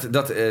 maar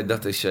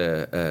dat is...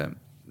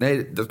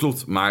 nee, dat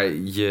klopt. Maar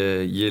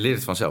je leert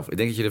het vanzelf. Ik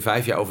denk dat je er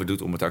 5 jaar over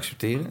doet om het te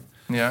accepteren.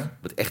 Ja. Om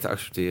het echt te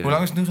accepteren. Hoe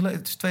lang is het nu geleden?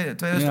 Het is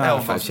 2011.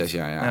 Ja, 5, 6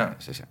 jaar. Ja.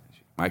 6 jaar.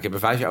 Maar ik heb er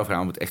 5 jaar over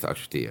gedaan om het echt te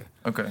accepteren.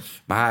 Oké.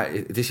 Maar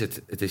het is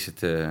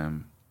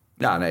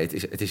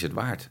het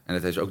waard. En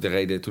dat is ook de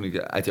reden toen ik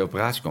uit die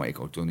operatie kwam. Ik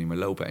kon toen niet meer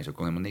lopen en zo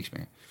kon helemaal niks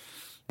meer.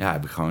 Ja,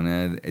 heb ik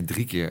gewoon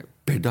 3 keer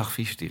per dag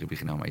fysiotherapie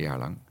genomen, een jaar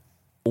lang.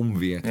 Om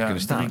weer te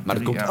kunnen staan. Maar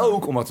dat komt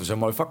ook omdat we zo'n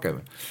mooi vak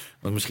hebben.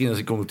 Want misschien als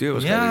ik conducteur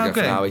was,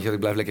 ik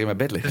blijf lekker in mijn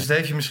bed liggen. Dus dat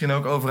heeft je misschien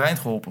ook overeind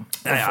geholpen?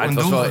 Een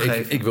doel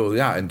gegeven? Ik wil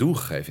een doel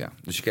gegeven, ja.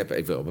 Dus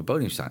ik wil op het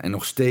podium staan. En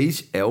nog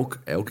steeds,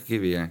 elke keer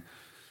weer...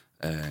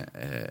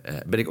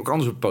 ben ik ook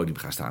anders op het podium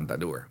gaan staan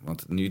daardoor.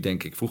 Want nu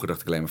vroeger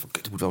dacht ik alleen maar van...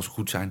 het moet wel zo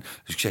goed zijn,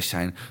 succes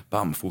zijn.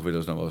 Bam, vroeger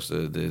wilde ik dan wel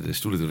eens de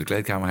stoelen door de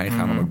kleedkamer heen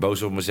gaan... omdat ik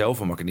boos op mezelf,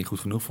 omdat ik het niet goed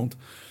genoeg vond.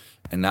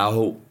 En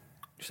nou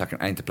sta ik een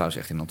eindapplaus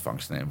echt in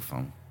ontvangst te nemen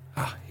van...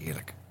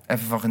 heerlijk.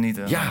 Even van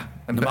genieten. Ja,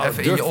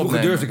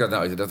 vroeger durfde ik dat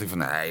nooit. Dat ik van,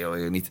 nee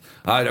joh, niet.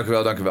 Dank u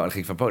wel. En dan ging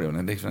ik van het podium. En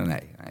dan denk ik van,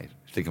 nee,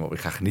 stik hem op. Ik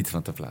ga genieten van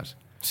het applaus.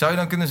 Zou je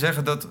dan kunnen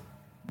zeggen dat,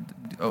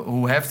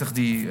 hoe heftig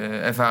die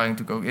ervaring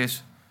natuurlijk ook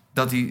is...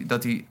 dat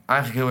die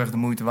eigenlijk heel erg de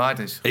moeite waard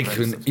is? Ik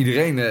gun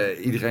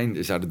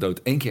iedereen zou de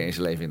dood 1 keer in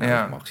zijn leven in de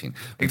ogen mogen zien.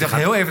 Ik dacht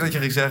heel even dat je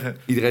ging zeggen...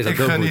 Ik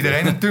gun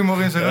iedereen een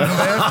tumor in zijn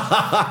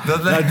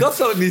ruggenmerg. Dat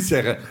zal ik niet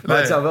zeggen.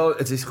 Maar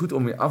het is goed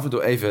om je af en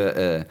toe even...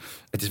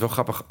 het is wel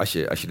grappig, als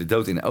je de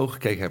dood in de ogen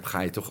gekeken hebt...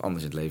 ga je toch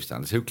anders in het leven staan.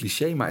 Dat is heel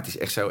cliché, maar het is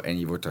echt zo. En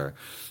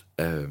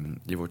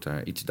je wordt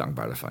er iets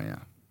dankbaarder van, ja.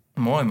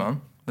 Mooi,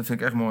 man. Dat vind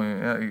ik echt mooi.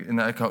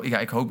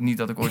 Ik hoop niet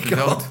dat ik ooit de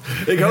dood...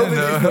 Ik hoop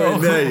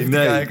niet.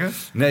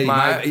 Nee,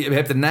 maar je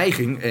hebt de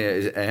neiging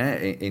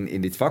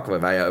in dit vak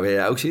waar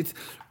jij ook zit...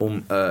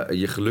 om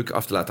je geluk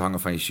af te laten hangen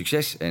van je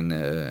succes. En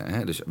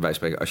dus wij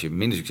spreken, als je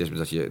minder succes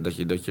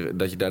bent...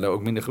 dat je daardoor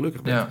ook minder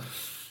gelukkig bent. Ja.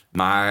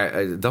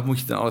 Maar dat moet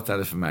je ten alle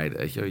tijde vermijden.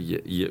 Weet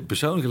je? Je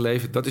persoonlijke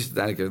leven, dat is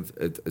uiteindelijk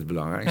het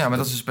belangrijkste. Ja, maar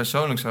dat is dus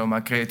persoonlijk zo,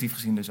 maar creatief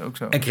gezien dus ook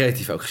zo. En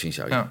creatief ook gezien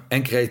zo, ja.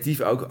 En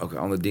creatief ook een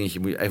ander dingetje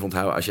moet je even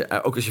onthouden.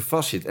 Als je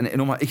vast zit. En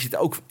normaal,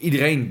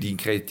 iedereen die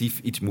creatief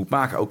iets moet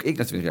maken, ook ik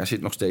na 20 jaar,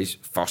 zit nog steeds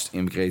vast in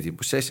mijn creatieve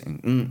proces.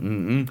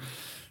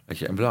 Weet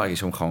je, en belangrijk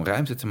is om gewoon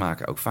ruimte te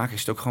maken. Ook vaak is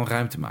het ook gewoon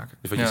ruimte maken.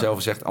 Dus wat je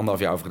zelf zegt, 1,5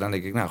 jaar over gedaan,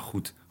 denk ik, nou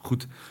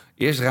goed.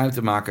 Eerst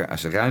ruimte maken.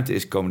 Als er ruimte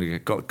is,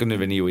 kunnen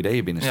we nieuwe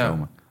ideeën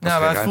binnenstromen. Ja,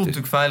 maar het voelt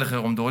natuurlijk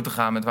veiliger om door te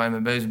gaan met waar je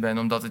mee bezig bent.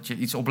 Omdat het je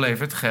iets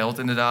oplevert. Geld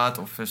inderdaad,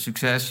 of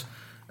succes.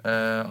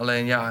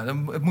 Alleen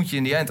het moet je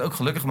in die eind ook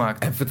gelukkig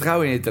maken. En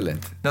vertrouwen in je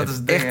talent. Dat is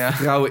het ding, echt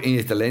vertrouwen in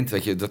je talent.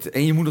 Weet je,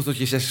 en je moet nog tot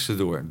je 60ste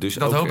door. Dus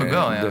dat hoop ik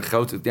wel,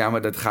 ja.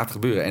 Maar dat gaat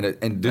gebeuren.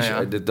 En dus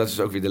dat is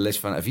ook weer de les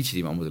van Avicii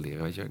die we allemaal moeten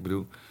leren. Weet je, ik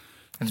bedoel...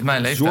 Het is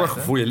mijn leeftijd.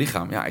 Zorg voor je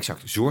lichaam. Ja,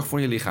 exact. Zorg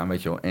voor je lichaam,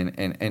 weet je wel.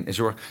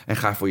 En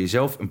ga voor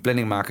jezelf een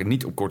planning maken,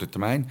 niet op korte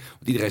termijn.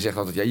 Want iedereen zegt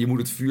altijd, je moet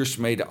het vuur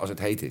smeden als het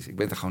heet is. Ik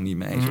ben het er gewoon niet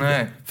mee eens.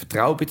 Nee.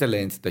 Vertrouw op je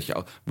talent.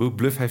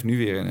 Bluff heeft nu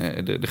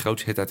weer de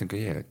grootste hit uit hun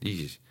carrière.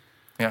 Jezus.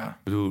 Ja.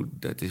 Ik bedoel,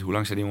 hoe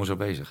lang zijn die jongens al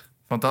bezig?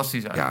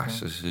 Fantastisch eigenlijk.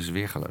 Ja, ze is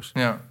weergaloos.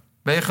 Ja.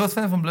 Ben je een groot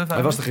fan van Bluff?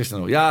 Hij was er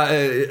gisteren nog.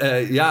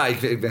 Ja,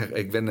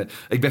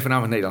 ik ben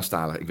voornamelijk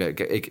Nederlandstalig.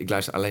 Ik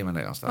luister alleen maar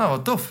Nederlandstalig. Nou,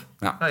 wat tof.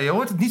 Ja. Nou, je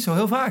hoort het niet zo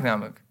heel vaak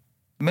namelijk.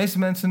 De meeste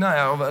mensen,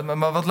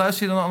 maar wat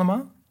luister je dan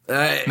allemaal?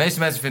 De meeste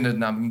mensen vinden het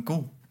namelijk niet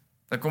cool.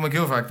 Daar kom ik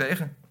heel vaak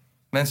tegen.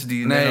 Mensen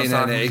die Nee.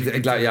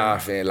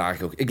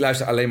 Ik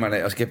luister alleen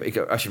maar...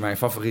 Als je mijn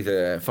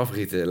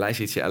favoriete lijst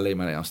ziet, zie je alleen maar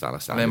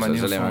Nederlandstalig staan. Alleen maar dus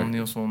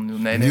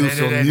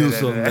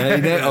Nielsen.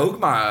 Nee, ook.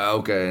 Maar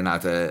ook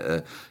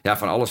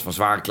van alles. Van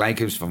zware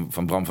kleinkunst,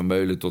 van Bram van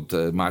Meulen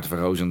tot Maarten van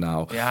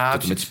Roosendaal. Ja,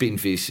 tot en met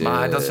Spinvis.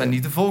 Maar dat zijn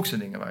niet de volkse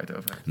dingen waar je het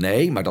over hebt.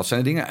 Nee, maar dat zijn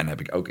de dingen. En dan heb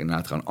ik ook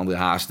inderdaad gewoon André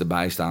Haas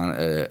erbij staan.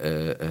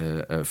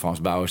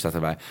 Frans Bauer staat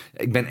erbij.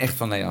 Ik ben echt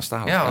van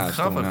Nederlandstalig. Ja, wat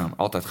grappig.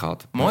 Altijd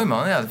gehad. Mooi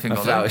man, ja, dat vind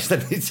ik wel leuk. Is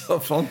daar niet zo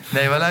van.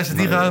 Nee, waar luistert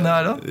die graag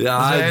naar dan? Ja,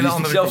 dat is een hele die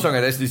andere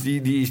zelfzangeres, dus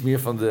die is meer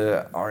van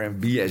de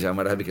R&B en zo,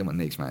 maar daar heb ik helemaal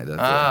niks mee.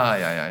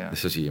 Ja. Dus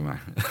zo zie je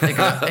maar.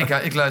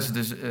 Ik luister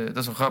dus, dat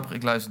is wel grappig,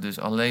 ik luister dus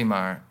alleen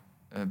maar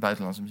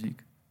buitenlandse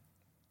muziek.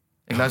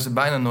 Ik luister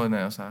bijna nooit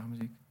Nederlandstalige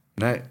muziek.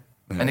 Nee.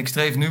 En ik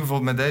streef nu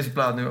bijvoorbeeld met deze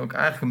plaat nu ook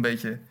eigenlijk een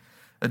beetje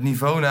het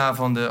niveau na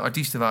van de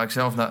artiesten waar ik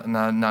zelf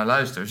naar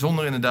luister.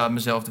 Zonder inderdaad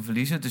mezelf te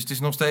verliezen. Dus het is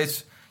nog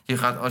steeds...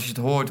 als je het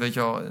hoort, weet je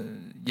wel,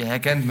 je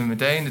herkent me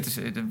meteen. Het is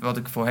wat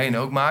ik voorheen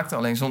ook maakte,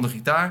 alleen zonder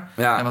gitaar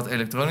en wat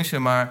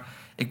elektronischer. Maar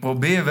ik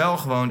probeer wel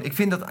gewoon... Ik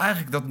vind dat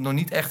eigenlijk dat het nog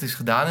niet echt is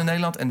gedaan in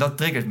Nederland. En dat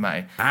triggert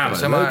mij.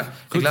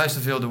 Ik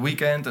luister veel The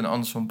Weeknd en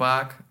Anders van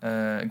Paak.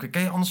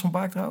 Ken je Anders van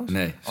Paak trouwens?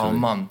 Nee, sorry. Oh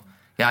man.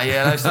 Ja, je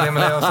luistert alleen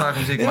maar Nederlandstalige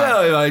muziek.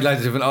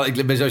 Maar...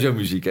 ik ben sowieso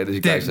muziek, hè, dus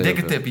ik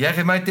dikke tip. Jij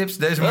geeft mij tips,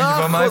 deze moet je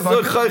van mij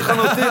pakken. Ga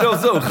noteren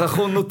of zo. Ga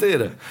gewoon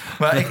noteren.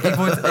 Maar ik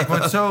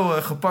word zo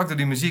gepakt door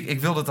die muziek.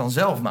 Ik wil dat dan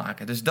zelf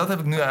maken. Dus dat heb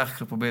ik nu eigenlijk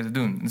geprobeerd te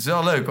doen. Het is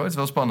wel leuk hoor, het is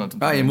wel spannend.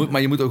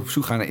 Maar je moet ook op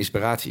zoek gaan naar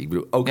inspiratie. Ik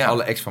bedoel, ook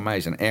alle acts van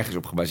mij zijn ergens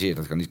op gebaseerd.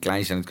 Dat kan niet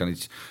klein zijn, het kan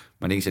iets...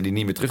 Maar dingen zijn die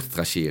niet meer terug te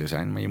traceren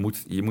zijn. Maar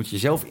je moet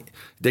jezelf... Ik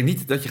denk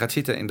niet dat je gaat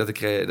zitten en dat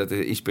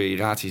de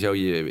inspiratie zo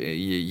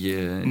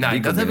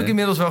Nee, dat heb ik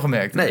inmiddels wel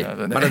gemerkt. Nee,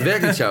 maar dat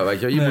werkt niet zo, weet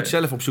je. Je moet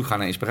zelf op zoek gaan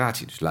naar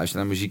inspiratie. Dus luister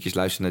naar muziekjes,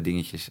 luister naar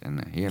dingetjes.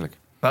 En heerlijk.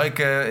 Maar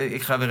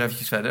ik ga weer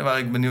eventjes verder. Waar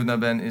ik benieuwd naar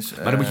ben is...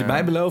 Maar dan moet je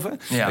bijbeloven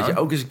dat je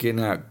ook eens een keer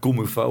naar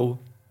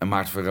Comufo... en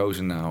Maarten van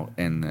Roosendaal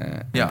en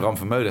Bram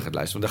van Meulen gaat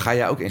luisteren. Want daar ga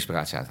jij ook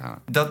inspiratie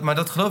uithalen. Maar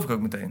dat geloof ik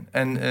ook meteen.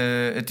 En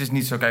het is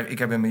niet zo... Kijk, ik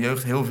heb in mijn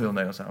jeugd heel veel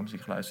Nederlandse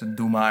muziek geluisterd.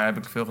 Doe Maar heb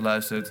ik veel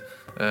geluisterd.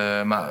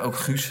 Maar ook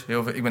Guus.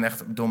 Heel veel. Ik ben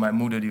echt door mijn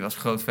moeder, die was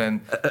groot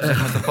fan.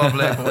 Zeg met de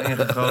paplepel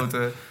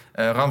ingegoten.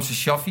 Ramses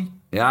Shaffi.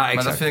 Ja, exact.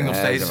 Maar dat vind ik nog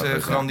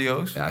steeds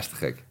grandioos. Ja, is te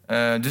gek.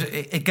 Dus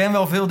ik ken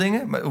wel veel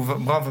dingen. Maar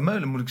Bram van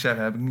Meulen, moet ik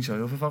zeggen, heb ik niet zo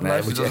heel veel van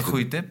geluisterd. Dat is een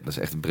goede tip. Dat is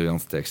echt een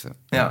briljante teksten.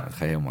 Ja. Dat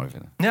ga je heel mooi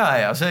vinden.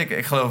 Ja, zeker.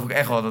 Ik geloof ook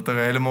echt wel dat er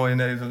hele mooie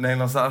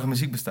Nederlandstalige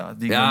muziek bestaat.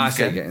 Die ik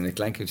zeker. Ken. En de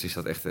kleinkunst is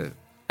dat echt...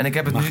 En ik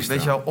heb het nu,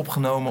 weet je wel,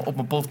 opgenomen op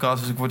mijn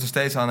podcast. Dus ik word er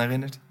steeds aan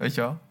herinnerd, weet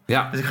je wel.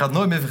 Ja. Dus ik ga het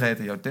nooit meer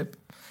vergeten, jouw tip.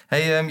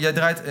 Hey, jij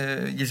draait,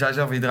 je zei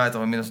zelf, je draait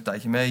al inmiddels een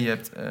tijdje mee. Je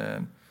hebt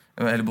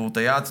een heleboel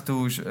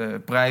theatertours,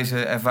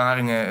 prijzen,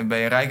 ervaringen. Ben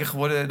je rijker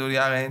geworden door de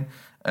jaren heen.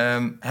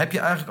 Heb je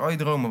eigenlijk al je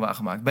dromen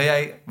waargemaakt? Ben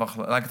jij, wacht,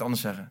 laat ik het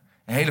anders zeggen.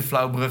 Een hele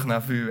flauw brug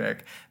naar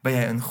vuurwerk. Ben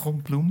jij een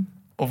grondbloem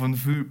of een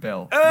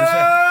vuurpijl?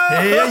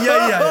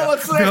 Ja.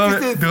 Wat slecht is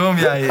dit? Droom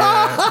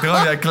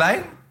jij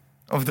klein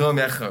of droom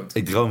jij groot?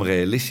 Ik droom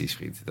realistisch,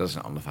 vriend. Dat is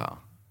een ander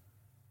verhaal.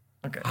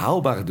 Okay.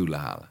 Haalbare doelen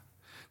halen.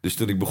 Dus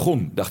toen ik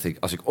begon, dacht ik...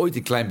 als ik ooit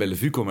in Klein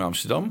Bellevue kom in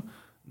Amsterdam...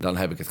 dan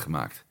heb ik het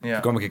gemaakt. Ja.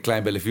 Toen kwam ik in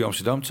Klein Bellevue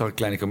Amsterdam... toen zag ik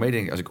Kleine Comedie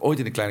denken... als ik ooit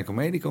in een Kleine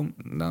Comedie kom...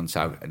 dan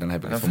heb ik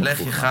het dan voor verleg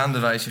je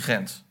gaandewijs je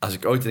grens.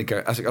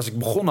 Als ik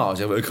begon al...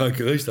 zeg ik ga in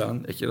Carré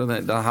staan... Weet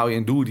je, dan hou je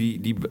een doel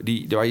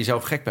waar je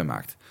jezelf gek bij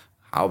maakt.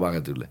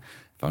 Haalbare doelen.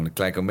 Van de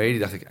Kleine Comedie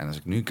dacht ik... en als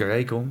ik nu in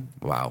Carré kom...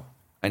 wauw.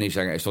 En nu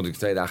stond ik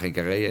 2 dagen in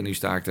Carré... en nu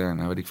sta ik er,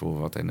 nou weet ik veel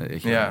wat. En,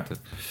 weet je,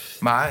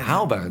 maar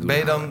haalbare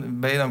doelen.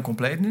 Ben je dan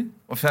compleet nu?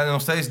 Of zijn er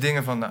nog steeds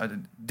dingen van... nou,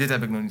 dit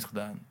heb ik nog niet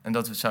gedaan. En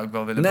dat zou ik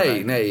wel willen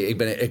bereiken. Nee, ik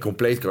ben een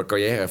compleet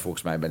carrière.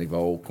 Volgens mij ben ik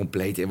wel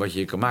compleet in wat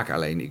je kan maken.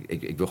 Alleen,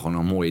 ik wil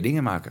gewoon mooie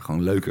dingen maken.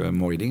 Gewoon leuke,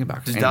 mooie dingen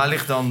maken. Dus daar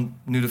ligt dan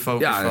nu de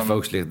focus van? Ja, de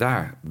focus ligt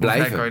daar.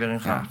 Blijven. Kan je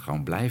erin gaan? Ja,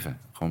 gewoon blijven.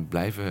 Gewoon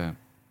blijven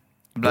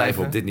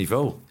op dit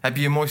niveau. Heb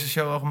je je mooiste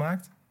show al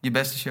gemaakt? Je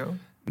beste show?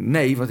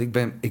 Nee, want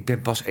ik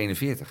ben pas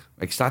 41.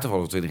 Ik sta toch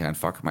al 20 jaar in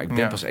het vak, maar ik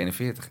ben pas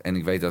 41. En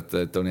ik weet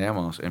dat Tony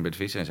Hermans en Bert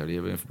Visser en zo... die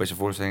hebben best een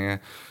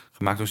voorstellingen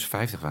gemaakt toen ze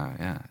 50 waren.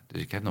 Ja,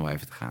 dus ik heb nog wel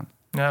even te gaan.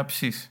 Ja,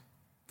 precies.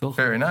 Toch?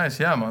 Very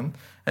nice, ja man.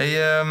 Hey,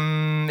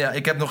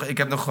 ik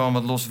heb nog gewoon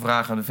wat losse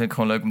vragen. Dat vind ik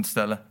gewoon leuk om te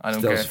stellen. I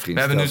don't care. We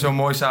hebben nu zo'n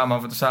mooi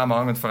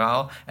samenhangend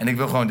verhaal. En ik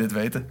wil gewoon dit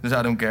weten. Dus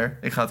I don't care.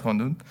 Ik ga het gewoon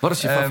doen. Wat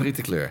is je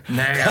favoriete kleur?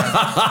 Nee,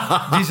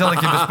 die zal ik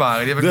je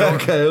besparen. Die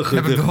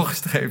heb ik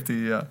doorgestreept.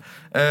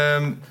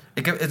 Er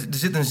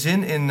zit een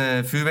zin in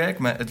Vuurwerk.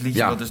 Het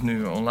liedje wat dus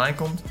nu online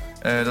komt.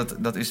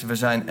 Dat is: we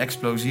zijn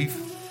explosief.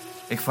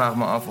 Ik vraag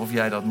me af of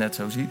jij dat net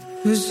zo ziet.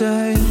 We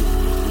zijn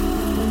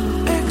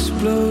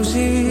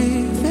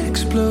explosief,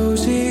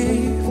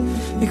 explosief.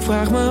 Ik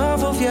vraag me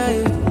af of jij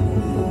het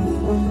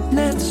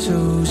net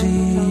zo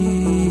ziet.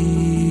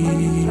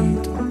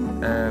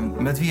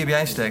 Met wie heb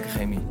jij een sterke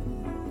chemie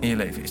in je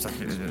leven?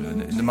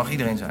 Dat mag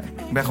iedereen zijn.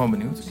 Ik ben gewoon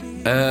benieuwd.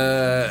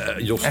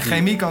 Jostie. En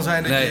chemie kan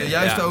zijn dat je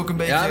juist ook een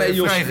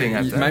beetje wrijving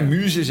hebt. Hè? Mijn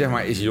muze zeg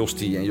maar, is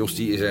Jostie. En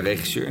Jostie is een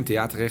regisseur, een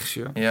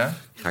theaterregisseur. Ja?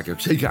 Die ga ik je ook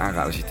zeker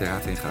aanraden als je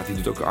theater in gaat. Die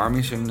doet ook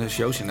Armin zijn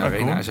shows in de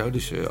arena cool. En zo.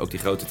 Dus ook die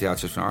grote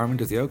theatershows van Armin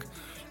doet hij ook.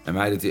 En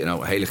mij doet hij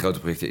hele grote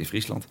projecten in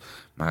Friesland.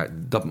 Maar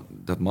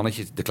dat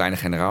mannetje, de kleine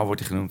generaal wordt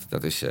hij genoemd.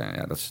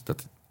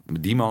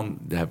 Die man,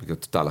 daar heb ik een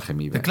totale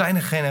chemie bij. De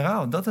kleine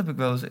generaal, dat heb ik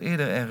wel eens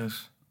eerder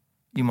ergens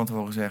iemand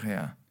horen zeggen,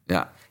 ja.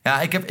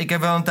 Ja, ik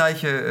heb wel een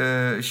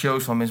tijdje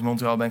shows van Miss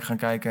Montreal ben ik gaan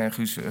kijken. En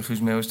Guus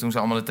Meeuwis toen ze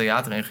allemaal het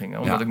theater in gingen.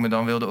 Omdat ik me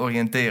dan wilde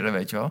oriënteren,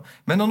 weet je wel.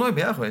 Ik ben nog nooit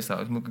bij jou geweest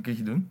trouwens. Moet ik een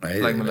keertje doen.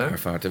 Nee, lijkt me leuk.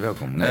 Van harte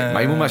welkom. Nee,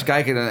 maar je moet maar eens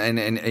kijken.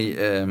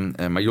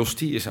 Maar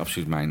Jostie is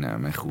absoluut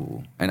mijn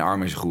goeroe. En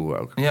Armin is een goeroe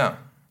ook. Ja,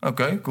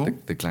 oké,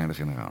 cool. De kleine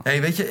generaal.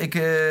 Hey, weet je,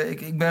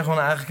 ik ben gewoon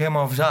eigenlijk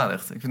helemaal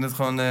verzadigd. Ik vind het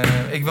gewoon...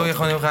 ik wil je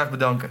gewoon heel graag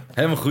bedanken.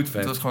 Helemaal goed, fan.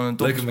 Het was gewoon een leuk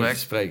topgesprek. om met je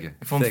te spreken.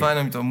 Ik vond het fijn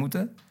om je te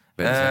ontmoeten.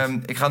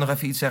 Ik ga nog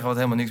even iets zeggen wat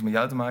helemaal niks met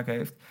jou te maken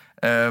heeft.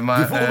 Maar,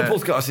 de volgende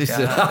podcast is...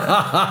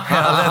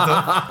 Ja, let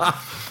op.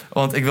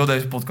 Want ik wil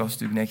deze podcast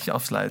natuurlijk netjes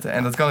afsluiten.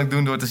 En dat kan ik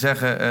doen door te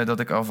zeggen dat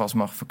ik alvast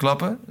mag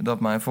verklappen... dat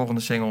mijn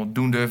volgende single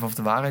Doen, Durf of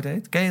de Waarheid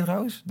heet. Ken je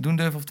trouwens? Doen,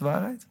 Durf of de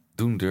Waarheid?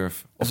 Doen, Durf of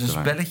de Waarheid. Dat is een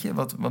spelletje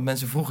wat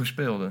mensen vroeger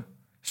speelden.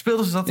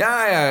 Speelden ze dat?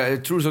 Ja,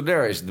 Truth or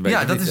Dare is het een beetje.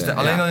 Ja, dat is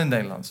alleen al in het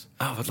Nederlands.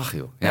 Oh, wat lach je,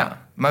 joh.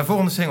 Ja. Mijn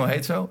volgende single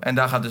heet zo. En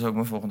daar gaat dus ook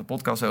mijn volgende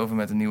podcast over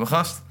met een nieuwe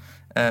gast.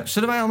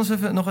 Zullen wij anders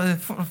even nog...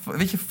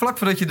 weet je, vlak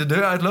voordat je de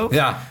deur uitloopt...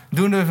 Ja.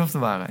 Doen, Durf of de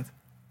Waarheid?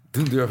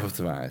 Doen, Durf of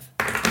de Waarheid.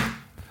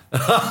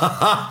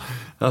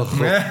 Oh,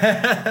 god.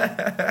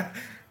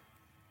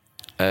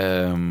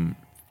 En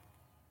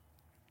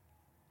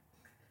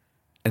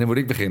dan moet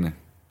ik beginnen.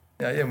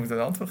 Ja, jij moet een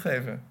antwoord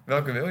geven.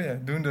 Welke wil je?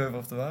 Doen, Durf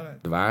of de Waarheid?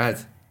 De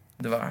waarheid.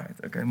 De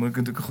waarheid. Oké, moet ik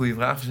natuurlijk een goede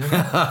vraag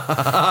verzinnen.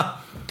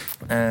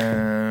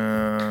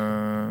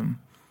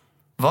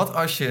 Wat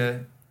als je...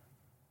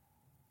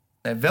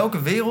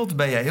 welke wereld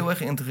ben jij heel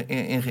erg in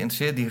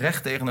geïnteresseerd... die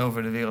recht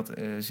tegenover de wereld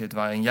zit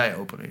waarin jij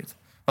opereert?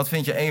 Wat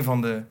vind je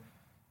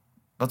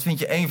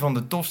een van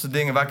de tofste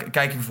dingen?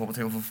 Kijk je bijvoorbeeld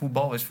heel veel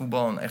voetbal? Is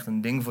voetbal echt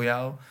een ding voor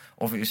jou?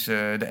 Of is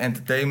de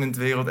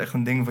entertainmentwereld echt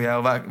een ding voor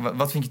jou?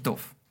 Wat vind je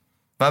tof?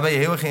 Waar ben je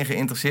heel erg in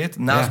geïnteresseerd?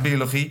 Naast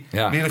biologie.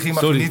 Ja. Biologie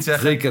mag je niet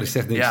zeggen. Zeker, ik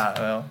zeg niks. Ja,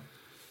 wel.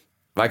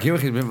 Waar ik heel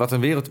erg in ben, wat een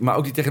wereld... Maar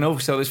ook die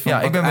tegenovergestelde is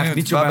van ik ben benieuwd,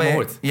 niet zo bij me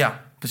hoort.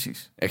 Ja,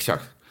 precies.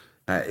 Exact.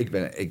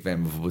 Ik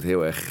ben bijvoorbeeld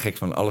heel erg gek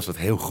van alles wat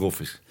heel grof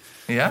is.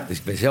 Ja? Dus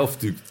ik ben zelf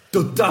natuurlijk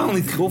totaal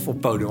niet grof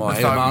op podium. Al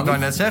helemaal ik wou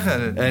net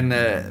zeggen.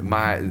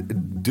 Maar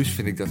dus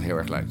vind ik dat heel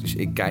erg leuk. Dus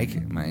ik kijk,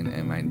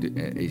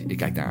 ik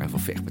kijk naar heel veel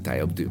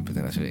vechtpartijen op Dumpet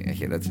en dat soort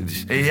dingen.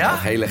 Dat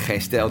hele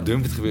geen stijl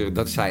Dumpet gebeuren.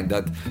 Dat zijn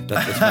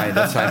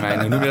mijn...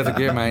 Hoe noem je dat ook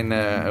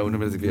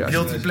weer?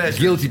 Guilty pleasures.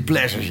 Guilty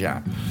pleasures,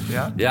 ja.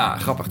 Ja? Ja,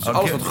 grappig. Dus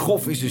alles wat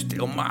grof is, dus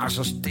Theo Maas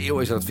als Theo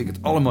is, dat vind ik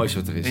het allermooiste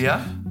wat er is.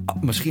 Ja?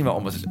 Misschien wel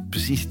omdat het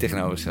precies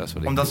tegenover is.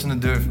 Omdat ze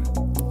het durven.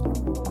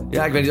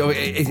 Ja, ik weet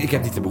niet. Ik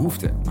heb niet de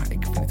behoefte, maar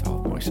ik vind het wel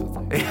het mooiste.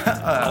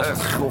 Als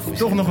het grof is.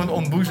 Toch nog een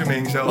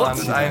ontboezeming zo aan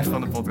het eind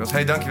van de podcast.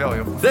 Hey, dankjewel,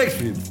 joh. Thanks,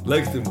 vriend.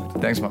 Leuk te doen.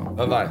 Thanks, man.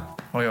 Bye bye.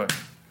 Hoi, hoi.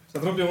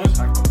 Staat erop, jongens.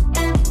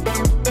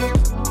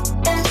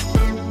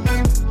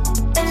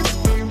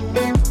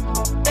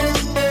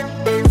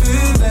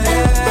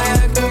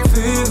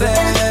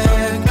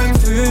 Vuurwerk,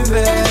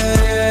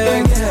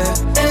 vuurwerk, yeah.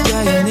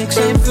 Jij en ik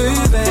zijn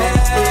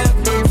vuurwerk,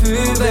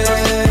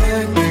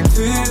 vuurwerk,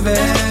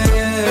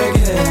 vuurwerk,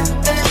 yeah.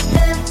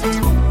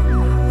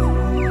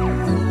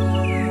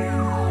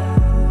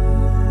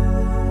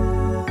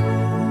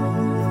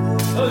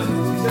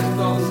 Succes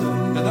met alles.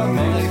 Bedankt,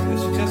 man.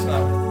 Succes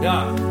nou.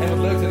 Ja, en wat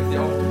leuk dat ik die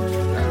ogen doe.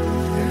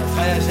 Dat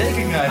ga jij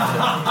zeker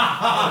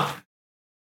krijgen.